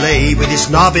skipper lay with his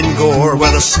knob in gore,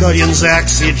 while the scullion's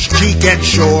axe his cheek at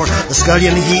shore. The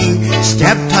scullion he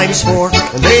stabbed times 4,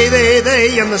 and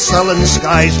they in the sullen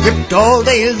skies gripped all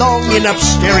day long in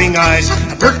upstaring eyes.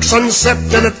 At dark sunset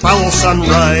and at foul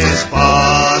sunrise.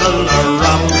 Bottle of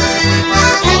rum.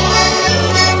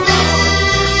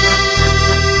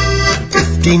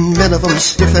 15 men of them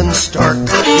stiff and stark.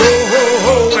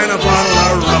 Yo-ho-ho and a bottle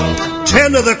of rum.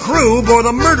 10 of the crew bore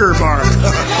the murder mark.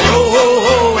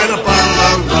 Yo-ho-ho and a bottle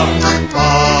of rum.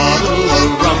 Bottle of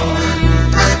rum.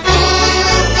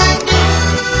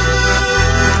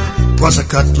 'Twas a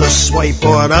cutlass swipe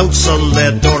or an ounce of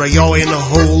lead, or a yaw in a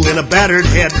hole in a battered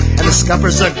head, and the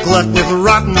scuppers a glut with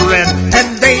rotten red.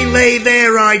 And they lay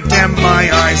there, I damn my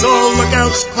eyes. All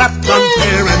lookouts clapped on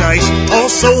paradise, all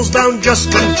souls bound just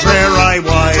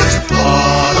contrary-wise.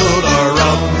 Bottle of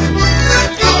rum.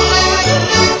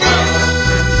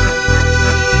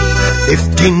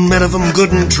 15 men of them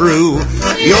good and true.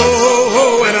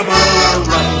 Yo-ho-ho and a bottle of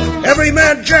rum. Every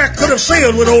man Jack could have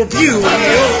sailed with old Pew.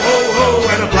 Yo-ho-ho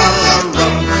and a bottle of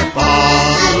rum.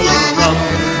 Bottle of rum.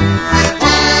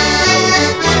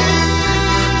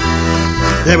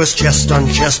 There was chest on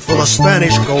chest full of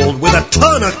Spanish gold, with a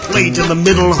ton of plate in the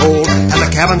middle hold, and the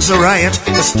cabin's a riot,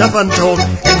 the stuff untold.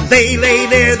 And they lay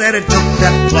there that it took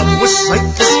that plum, with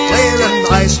sight to square and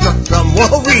eye struck dumb.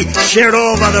 Well, we shared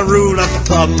all by the rule of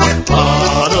thumb.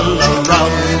 Bottle of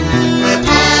rum.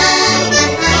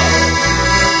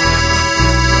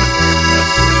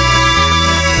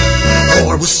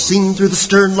 Or was seen through the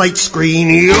stern light screen.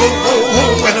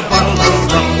 Yo-ho-ho and a bottle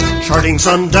of rum. Charting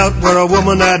sundown where a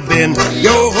woman had been.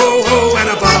 Yo-ho-ho and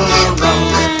a bottle of rum.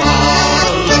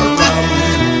 Bottle of rum.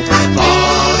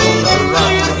 Bottle of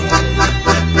rum.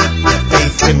 A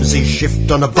flimsy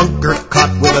shift on a bunker cot,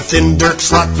 with a thin dirt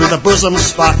slot through the bosom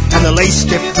spot, and the lace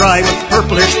stiff dry with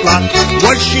purplish blot.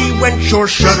 Was she wench or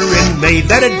shuddering maid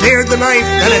that had dared the knife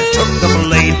and had took the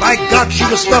blade? By God, she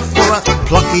was stuffed for a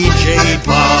plucky jade.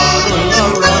 Bottle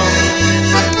of rum.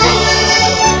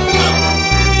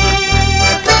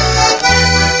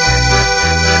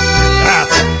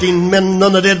 15 men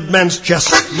on the dead man's chest.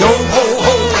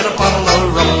 Yo-ho-ho and a bottle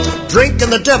of rum.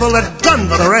 Drinking the devil had done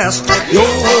for the rest.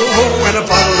 Yo-ho-ho and a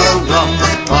bottle of rum.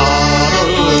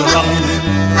 Bottle of rum.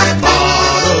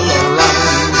 Bottle of rum.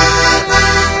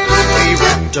 We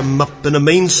wrapped him up in a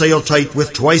mainsail tight,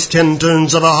 with twice 10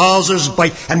 turns of a hawser's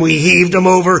bite, and we heaved him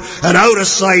over and out of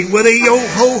sight, with a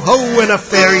yo-ho-ho and a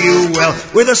fare-you-well,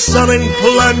 with a sullen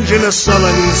plunge and a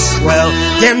sullen swell,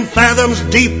 10 fathoms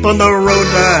deep on the road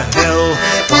to hell.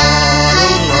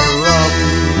 Bottle of rum.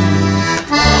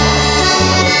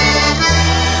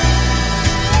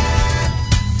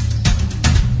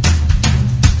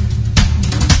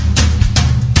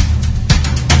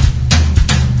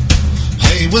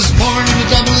 I was born in a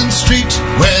Dublin street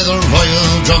where the royal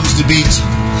drums do beat,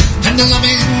 and the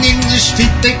loving English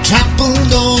feet they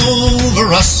trampled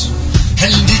over us.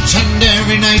 And each and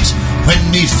every night when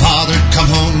me father'd come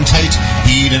home tight,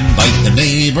 he'd invite the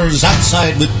neighbours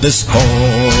outside with this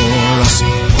chorus.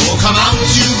 Oh, come out,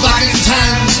 you black and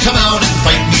tans, come out and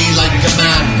fight me like a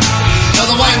man. Tell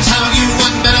the whites how you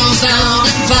won medals down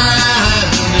in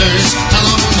Flanders. Tell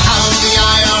them how the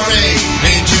IRA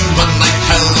made you run like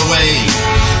hell away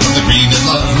from the green and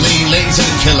lovely lanes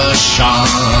in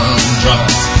Killeshandra.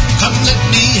 Come, let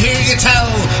me hear you tell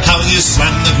how you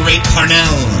swam the great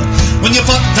Parnell, when you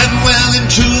fought them well and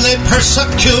truly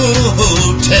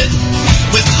persecuted,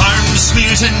 with harm,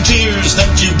 smears and jeers that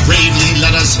you bravely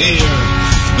let us hear,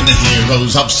 when the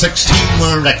heroes of 16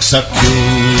 were executed.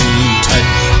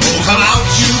 Oh, come out,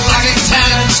 you black and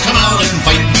tans, come out and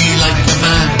fight me like a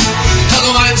man. Tell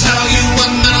the wives how you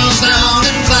won medals down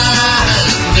in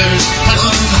Flanders. Tell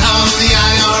them how the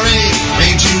IRA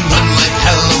made you run like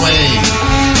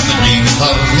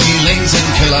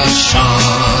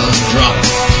drop.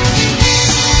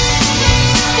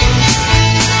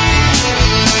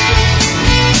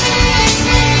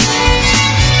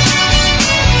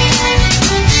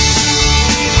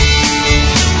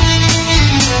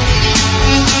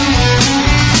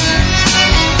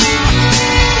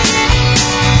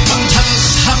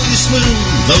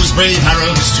 Those brave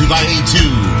Arabs 2 by 2.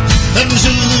 Them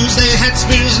Zulus, they had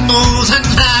spears and bows and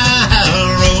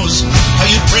arrows. How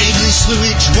you bravely slew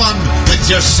each one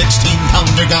with your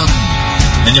 16-pounder gun,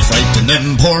 and you frightened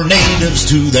them poor natives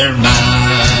to their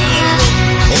marrow.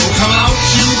 Oh, come out,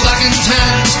 you black and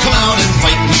tans, come out and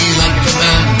fight me like a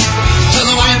man. Tell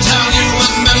the Wines how you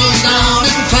won medals down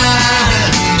in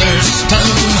Flanders. Tell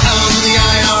them how the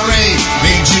IRA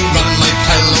made you run like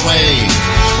hell away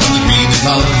from the green and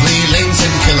lovely lanes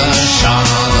in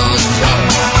Killashara.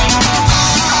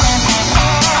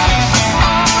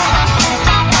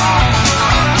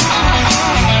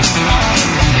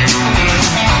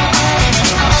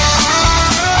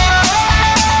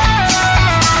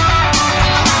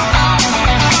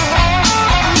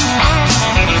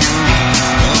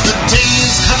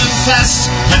 Fast,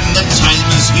 and the time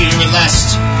is here at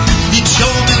last. Each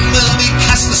yeoman will be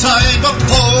cast aside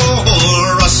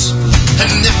before us,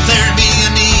 and if there be a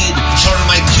need, sure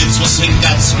my kids will sing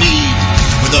Godspeed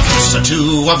with a verse or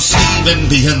two of Stephen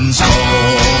Behan's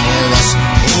chorus.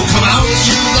 Oh, come out,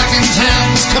 you black and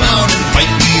tans, come out and fight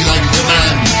me like a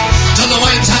man. Tell the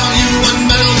Whites how you won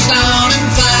medals down in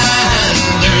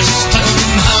Flanders. Tell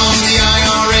them how the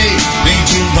IRA made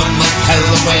you run like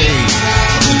hell away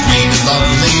the green and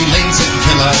lovely lanes in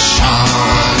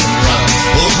Killashara.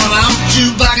 Oh, come out,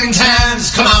 you black and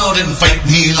tans, come out and fight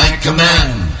me like a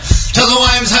man. Tell the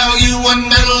wives how you won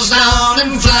medals down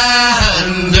in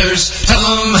Flanders. Tell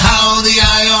them how the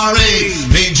IRA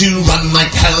made you run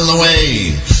like hell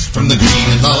away from the green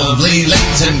and lovely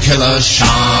lanes in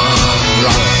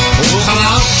Killashara. Oh, come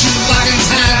out, you black and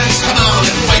tans, come out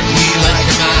and fight me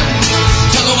like a man.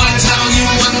 Tell the wives how you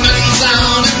won medals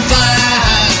down in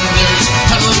Flanders.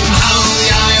 Tell them how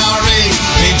the IRA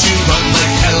made you run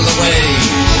like hell away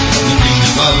from the green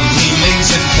and lovely lanes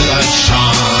in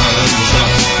Killashara.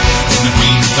 From the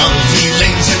green and lovely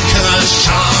lanes in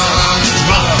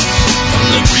Killashara. From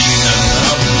the green and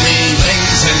lovely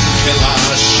lanes in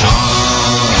Killashara.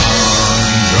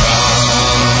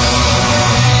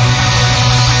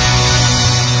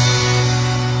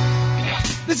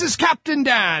 This is Captain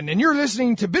Dan, and you're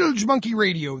listening to Bilge Monkey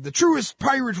Radio, the truest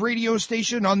pirate radio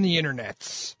station on the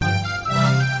internets.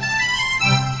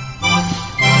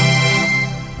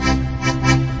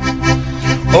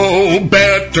 Oh,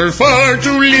 better far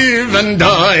to live and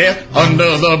die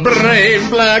under the brave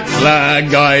black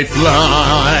flag I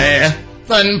fly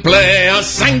than play a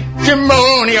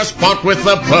sanctimonious part with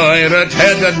the pirate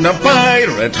head and the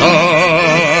pirate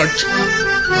heart.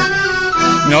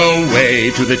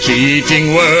 Away to the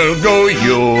cheating world go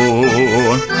you,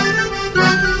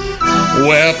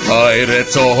 where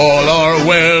pirates all are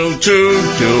well to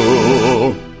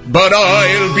do. But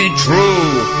I'll be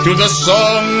true to the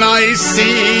song I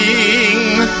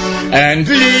sing, and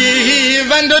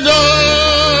live and die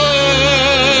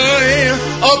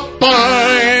a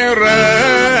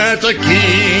pirate, a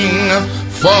king,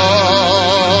 for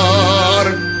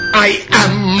I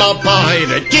am a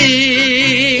pirate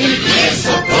king. Yes,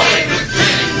 a pirate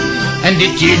king. And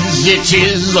it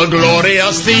is a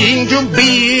glorious thing to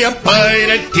be a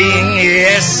pirate king.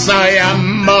 Yes, I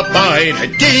am a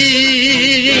pirate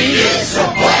king. Yes, a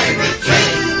pirate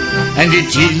king. And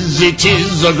it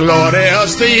is a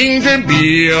glorious thing to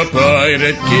be a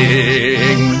pirate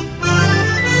king.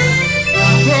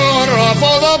 Hurrah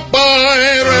for the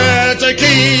pirate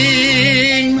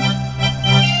king.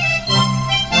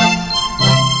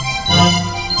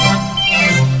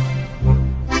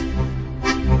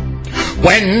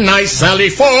 When I sally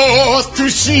forth to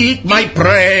seek my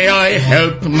prey, I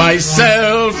help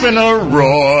myself in a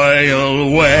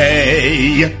royal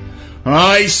way.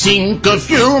 I sink a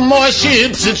few more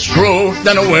ships, it's true,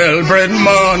 than a well-bred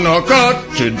monarch ought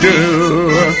to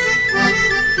do.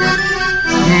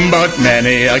 But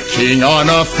many a king on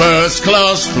a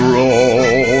first-class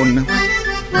throne,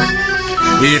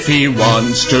 if he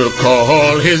wants to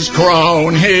call his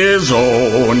crown his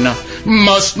own,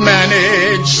 must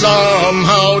manage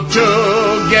somehow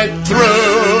to get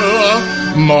through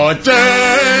more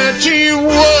dirty work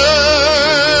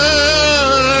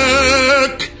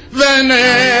than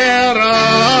e'er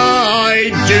I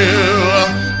do.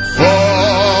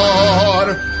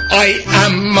 For I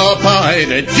am a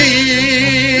pirate king,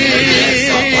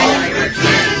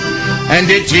 And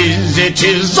it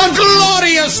is a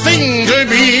glorious thing to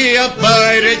be a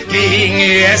pirate king.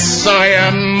 Yes, I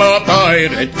am a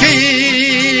pirate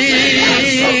king.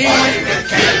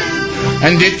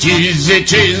 And it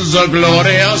is a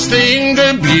glorious thing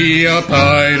to be a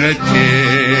pirate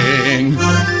king.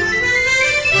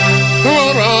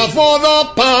 Hurrah for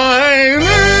the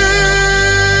pirate!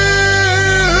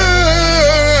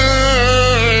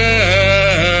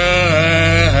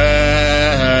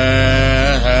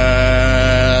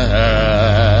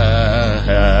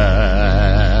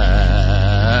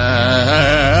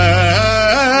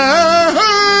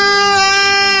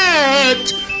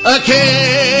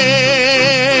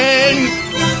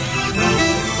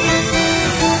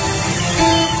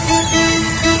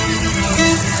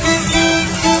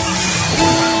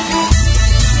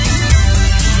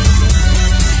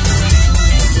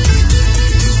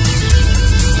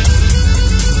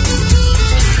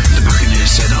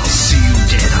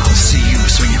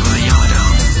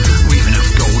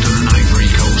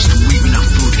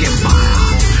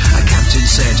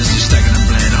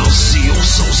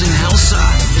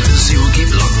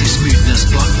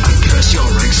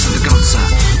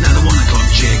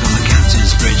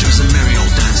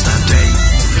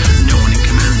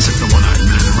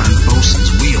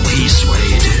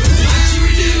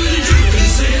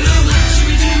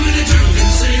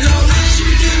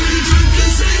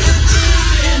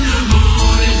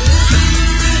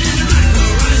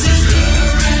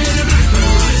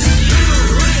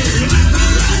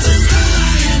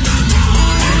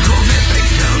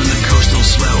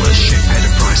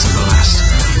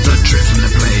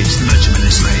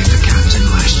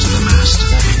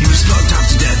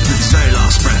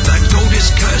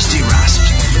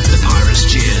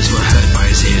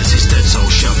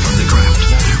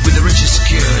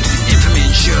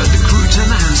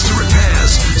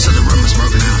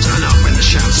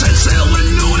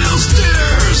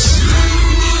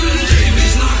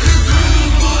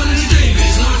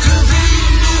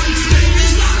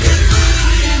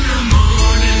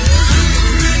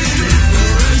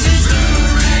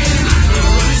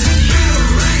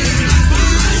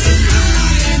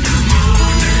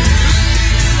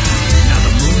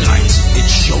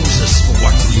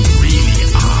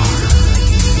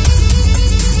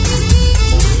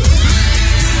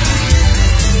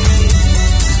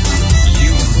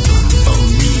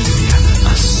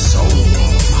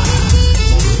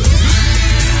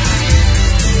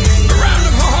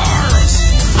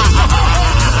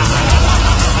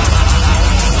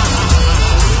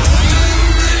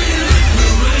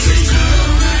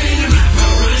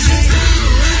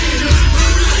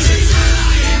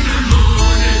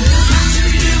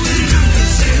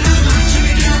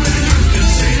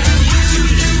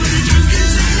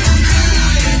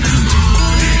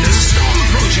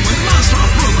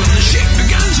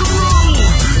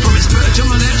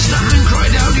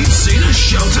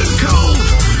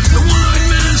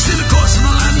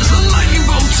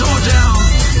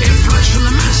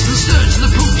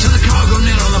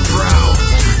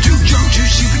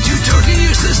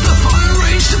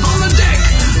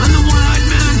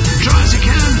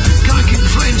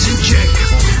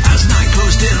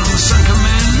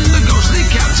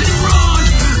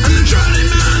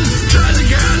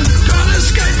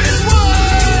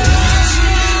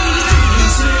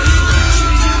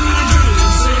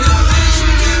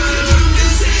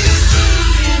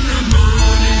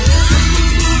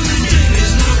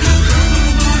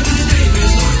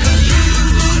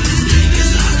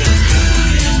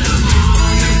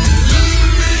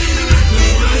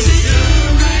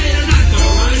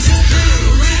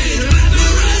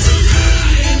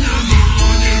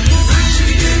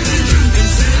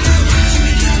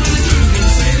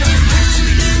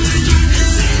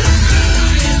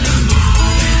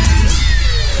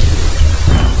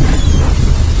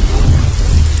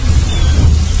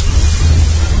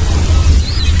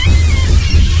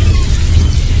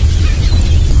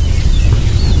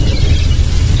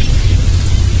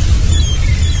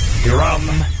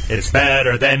 It's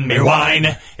better than me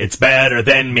wine. It's better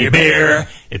than me beer.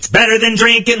 It's better than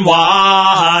drinking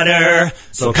water.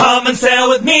 So come and sail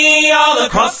with me all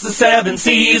across the 7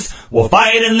 seas. We'll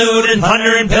fight and loot and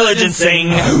plunder and pillage and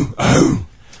sing.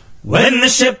 When the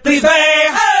ship leaves bay,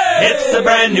 it's a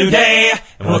brand new day.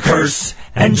 And we'll curse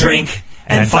and drink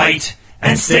and fight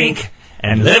and stink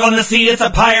and live on the sea. It's a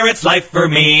pirate's life for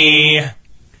me.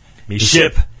 Me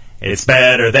ship, it's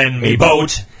better than me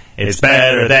boat. It's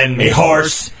better than me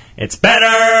horse. It's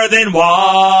better than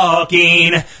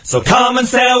walking. So come and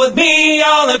sail with me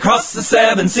all across the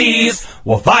 7 seas.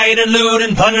 We'll fight and loot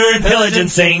and plunder and pillage and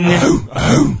sing.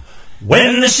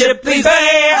 When the ship leaves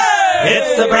bay,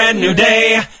 it's a brand new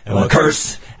day, and we'll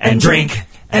curse and drink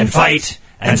and fight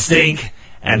and stink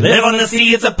and live on the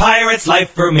sea. It's a pirate's life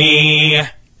for me.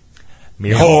 Me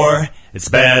whore, it's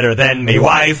better than me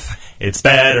wife. It's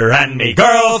better and me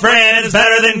girlfriend. It's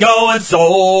better than going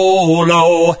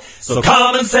solo. So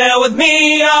come and sail with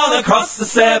me all across the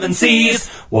 7 seas.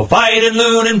 We'll fight and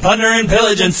loot and plunder and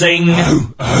pillage and sing.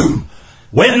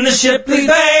 When the ship leaves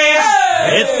bay,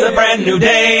 it's a brand new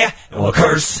day, and we'll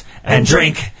curse and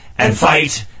drink and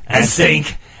fight and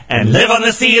stink and live on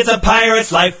the sea. It's a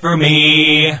pirate's life for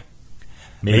me.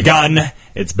 Me gun,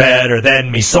 it's better than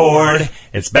me sword.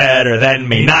 It's better than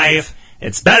me knife.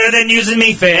 It's better than using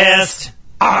me fist.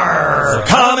 Arr! So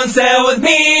come and sail with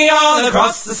me all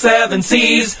across the 7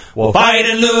 seas. We'll fight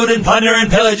and loot and plunder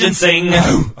and pillage and sing.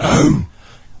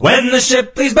 When the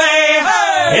ship leaves bay,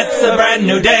 it's a brand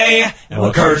new day, and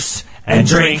we'll curse and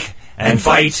drink and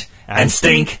fight and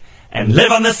stink and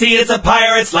live on the sea. It's a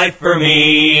pirate's life for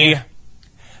me.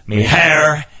 Me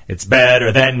hair, it's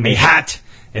better than me hat.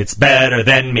 It's better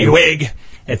than me wig.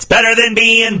 It's better than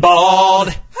being bald.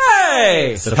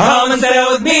 Hey! So come and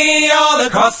sail with me all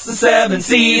across the 7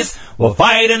 seas. We'll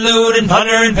fight and loot and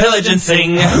plunder and pillage and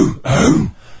sing.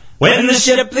 When the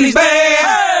ship leaves bay,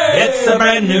 it's a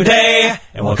brand new day,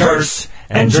 and we'll curse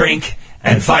and drink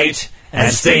and fight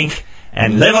and stink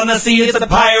and live on the sea. It's a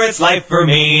pirate's life for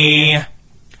me.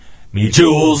 Me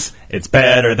jewels, it's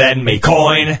better than me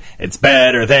coin. It's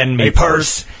better than me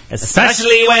purse,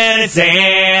 especially when it's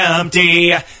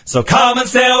empty. So come and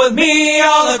sail with me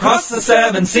all across the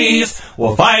 7 seas.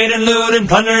 We'll fight and loot and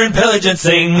plunder and pillage and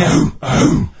sing.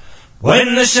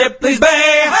 When the ship leaves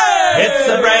bay, it's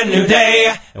a brand new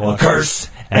day, and we'll curse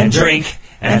and drink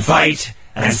and fight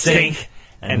and stink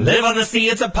and live on the sea.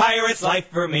 It's a pirate's life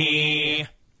for me.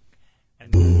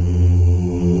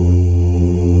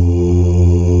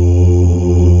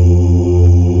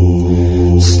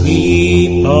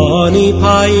 Sleep, bonny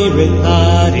pirate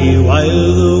laddie,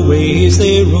 while the waves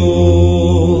they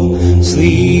roll.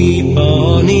 Sleep,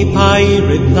 bonny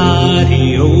pirate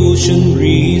laddie, ocean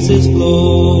breezes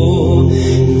blow.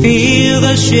 Feel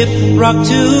the ship rock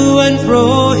to and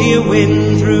fro, hear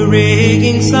wind through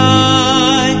rigging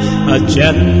sigh. A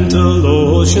gentle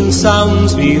ocean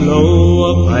sounds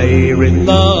below, a pirate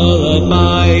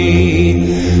lullaby.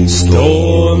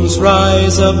 Storms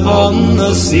rise upon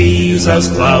the seas as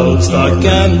clouds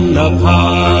darken up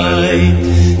high.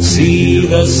 See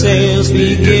the sails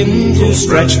begin to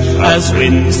stretch as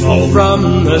winds fall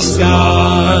from the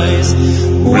skies.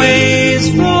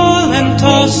 Waves roll and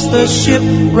toss the ship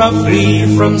roughly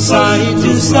from side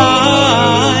to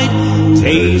side.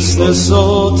 Taste the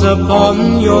salt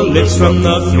upon your lips from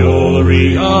the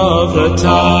fury of the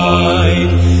tide.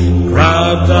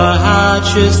 Grab the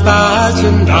hatches,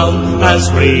 batten down as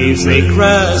waves they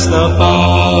crest the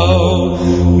bow.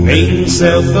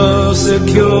 Mainsail first,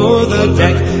 secure the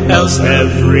deck, else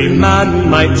every man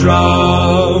might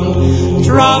drown.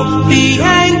 Drop the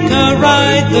anchor,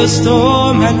 ride the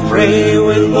storm, and pray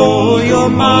with all your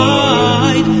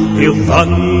might. Feel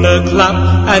thunder clap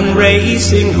and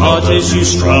racing heart as you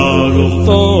struggle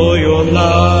for your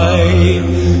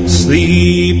life.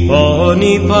 Sleep,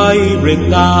 bonny pirate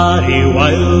laddie,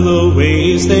 while the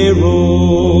waves they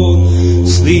roll.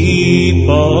 Sleep,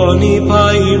 bonny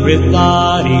pirate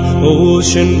laddie,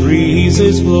 ocean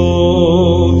breezes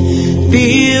blow.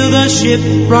 Feel the ship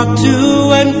rock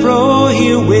to and fro,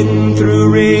 hear wind through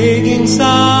rigging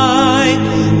sigh.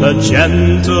 The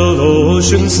gentle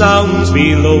ocean sounds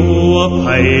below, a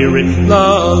pirate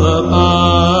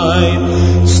lullaby.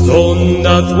 Stone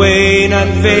doth wane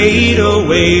and fade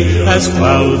away as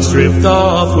clouds drift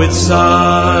off with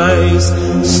sighs.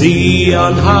 See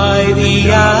on high the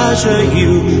azure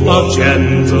hue of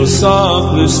gentle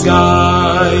soft blue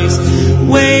skies.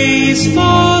 Waves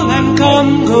fall and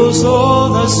calm goes o'er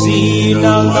the sea,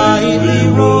 now lightly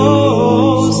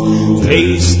rolls.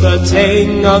 Taste the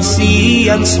tang of sea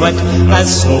and sweat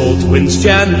as salt winds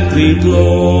gently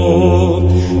blow.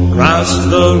 Grasp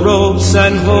the ropes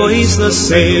and hoist the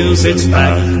sails, it's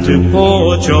back to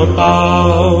port you're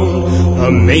bound. The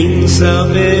mainsail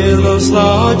billows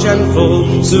large and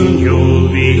full, soon you'll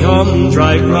be on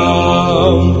dry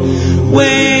ground.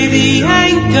 Weigh the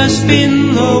anchor,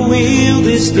 spin the wheel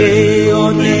this day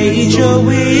on nature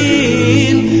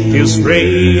wind. Feel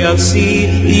spray of sea,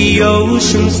 the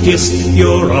ocean's kiss,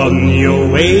 you're on your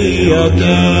way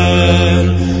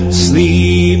again.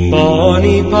 Sleep,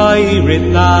 bonny pirate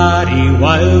laddie,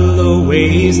 while the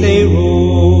waves they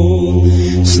roll.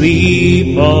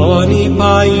 Sleep, bonny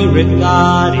pirate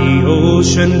laddie,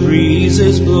 ocean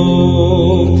breezes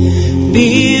blow.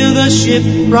 Feel the ship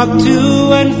rocked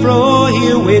to and fro,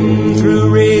 hear wind through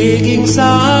rigging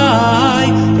sigh.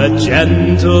 The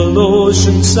gentle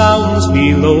ocean sounds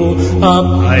below, a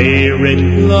pirate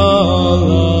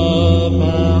lullaby.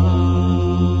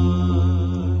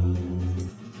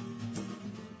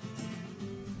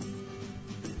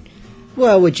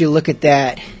 Well, would you look at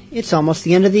that? It's almost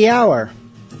the end of the hour.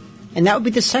 And that would be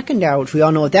the second hour, which we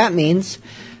all know what that means.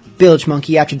 Bilge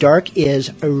Monkey After Dark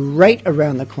is right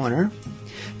around the corner.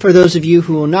 For those of you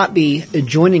who will not be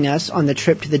joining us on the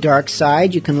trip to the dark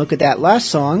side, you can look at that last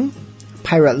song,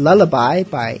 Pirate Lullaby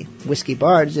by Whiskey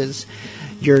Bards, as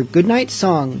your goodnight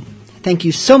song. Thank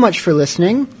you so much for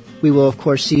listening. We will, of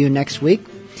course, see you next week.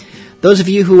 Those of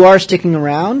you who are sticking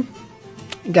around,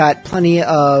 got plenty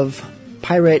of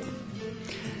pirate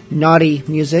naughty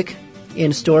music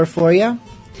in store for you.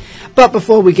 But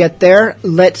before we get there,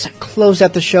 let's close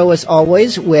out the show as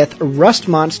always with Rust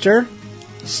Monster,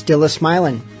 Still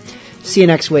A-Smilin'. See you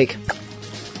next week.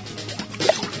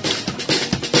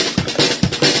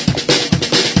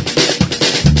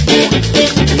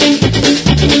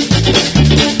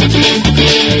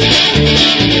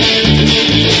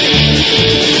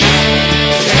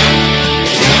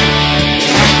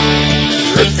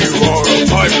 If you are a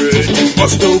pirate, you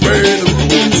must obey the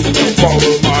rules.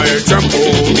 Follow my example,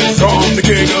 I'm the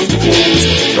king of fools.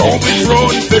 Don't be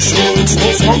throwing fish hooks,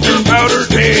 don't smoke your powder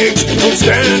kegs. Don't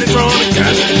stand in front of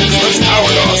cannons, let's power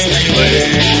lost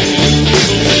relay.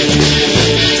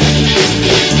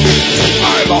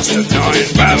 I lost a 9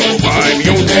 battle by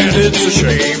my own hand, it's a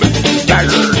shame.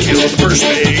 Dagger killed the first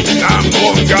mate, and I'm the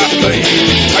one got blamed.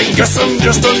 I guess I'm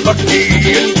just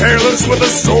unlucky and careless with a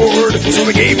sword, so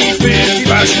they gave me 50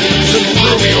 lashes and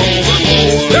threw me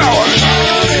overboard. Now I'm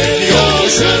out in the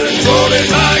ocean, floating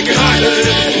like an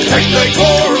island. Take the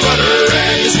core rudder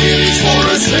and the skivvies for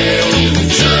a sail.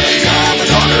 Surely I'm a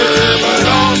goner, but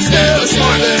I'm still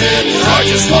smiling. I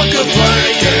just walk a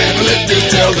plank and live to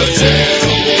tell the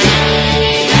tale.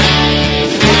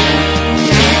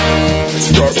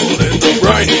 Struggled in the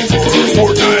grinding for a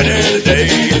fortnight and a day.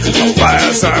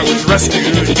 Alas, I was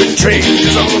rescued, but change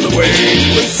is on the way.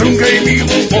 But soon came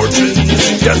evil fortunes,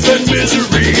 death and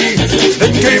misery.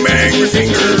 Then came angry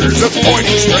fingers,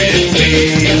 pointing straight at me.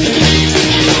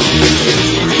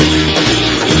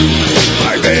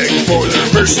 I begged for their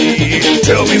mercy,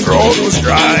 till me throat was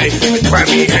dry. And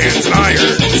clammy hands and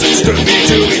irons stood me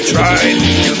till we tried.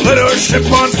 You lit our ship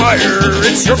on fire,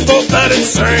 it's your fault that it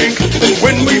sank. And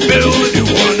when we build a new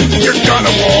one, you're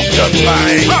gonna walk the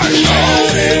plank. I'm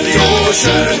out in the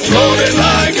ocean, floating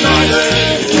like an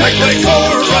island. Like they for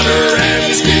a rudder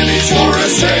and skivvies for a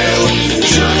sail.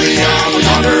 Surely I'm a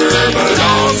hunter, but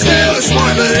I'm still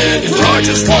smiling. For I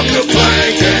just walk the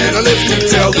plank and I live to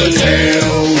tell the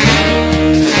tale.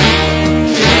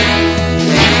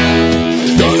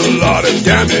 Done a lot of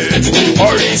damage,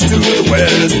 parties to the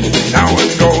west. Now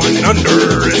I'm going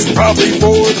under, it's probably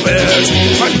for the best.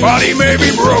 My body may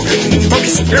be broken, but my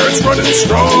spirit's running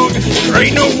strong. There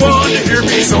ain't no one to hear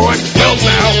me, so I'm belting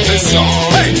out this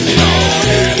song. Hey! Out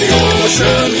in the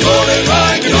ocean, floating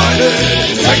like an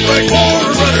island. Like my core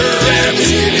rudder and the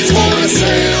skivvies for a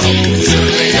sail.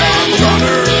 Surely I'm a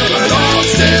runner, but I'm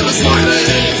still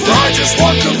smiling. For I just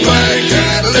walk the plank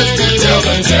and live to tell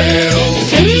the tale.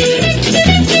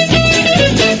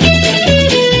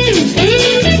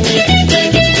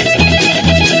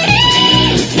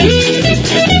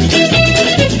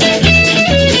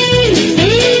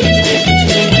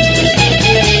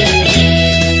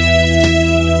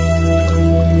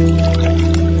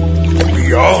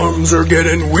 Are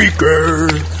getting weaker.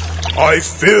 I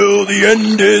feel the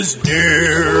end is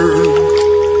near.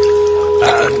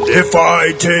 And if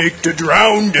I take to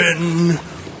drowning,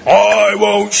 I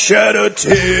won't shed a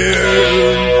tear.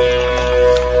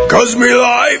 'Cause me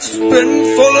life's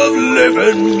been full of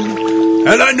living,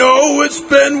 and I know it's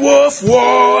been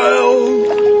worthwhile.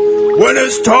 When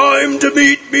it's time to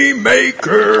meet me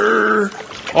maker,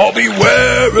 I'll be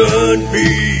wearing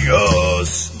me a